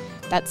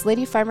 That's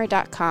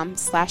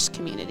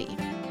ladyfarmer.com/community.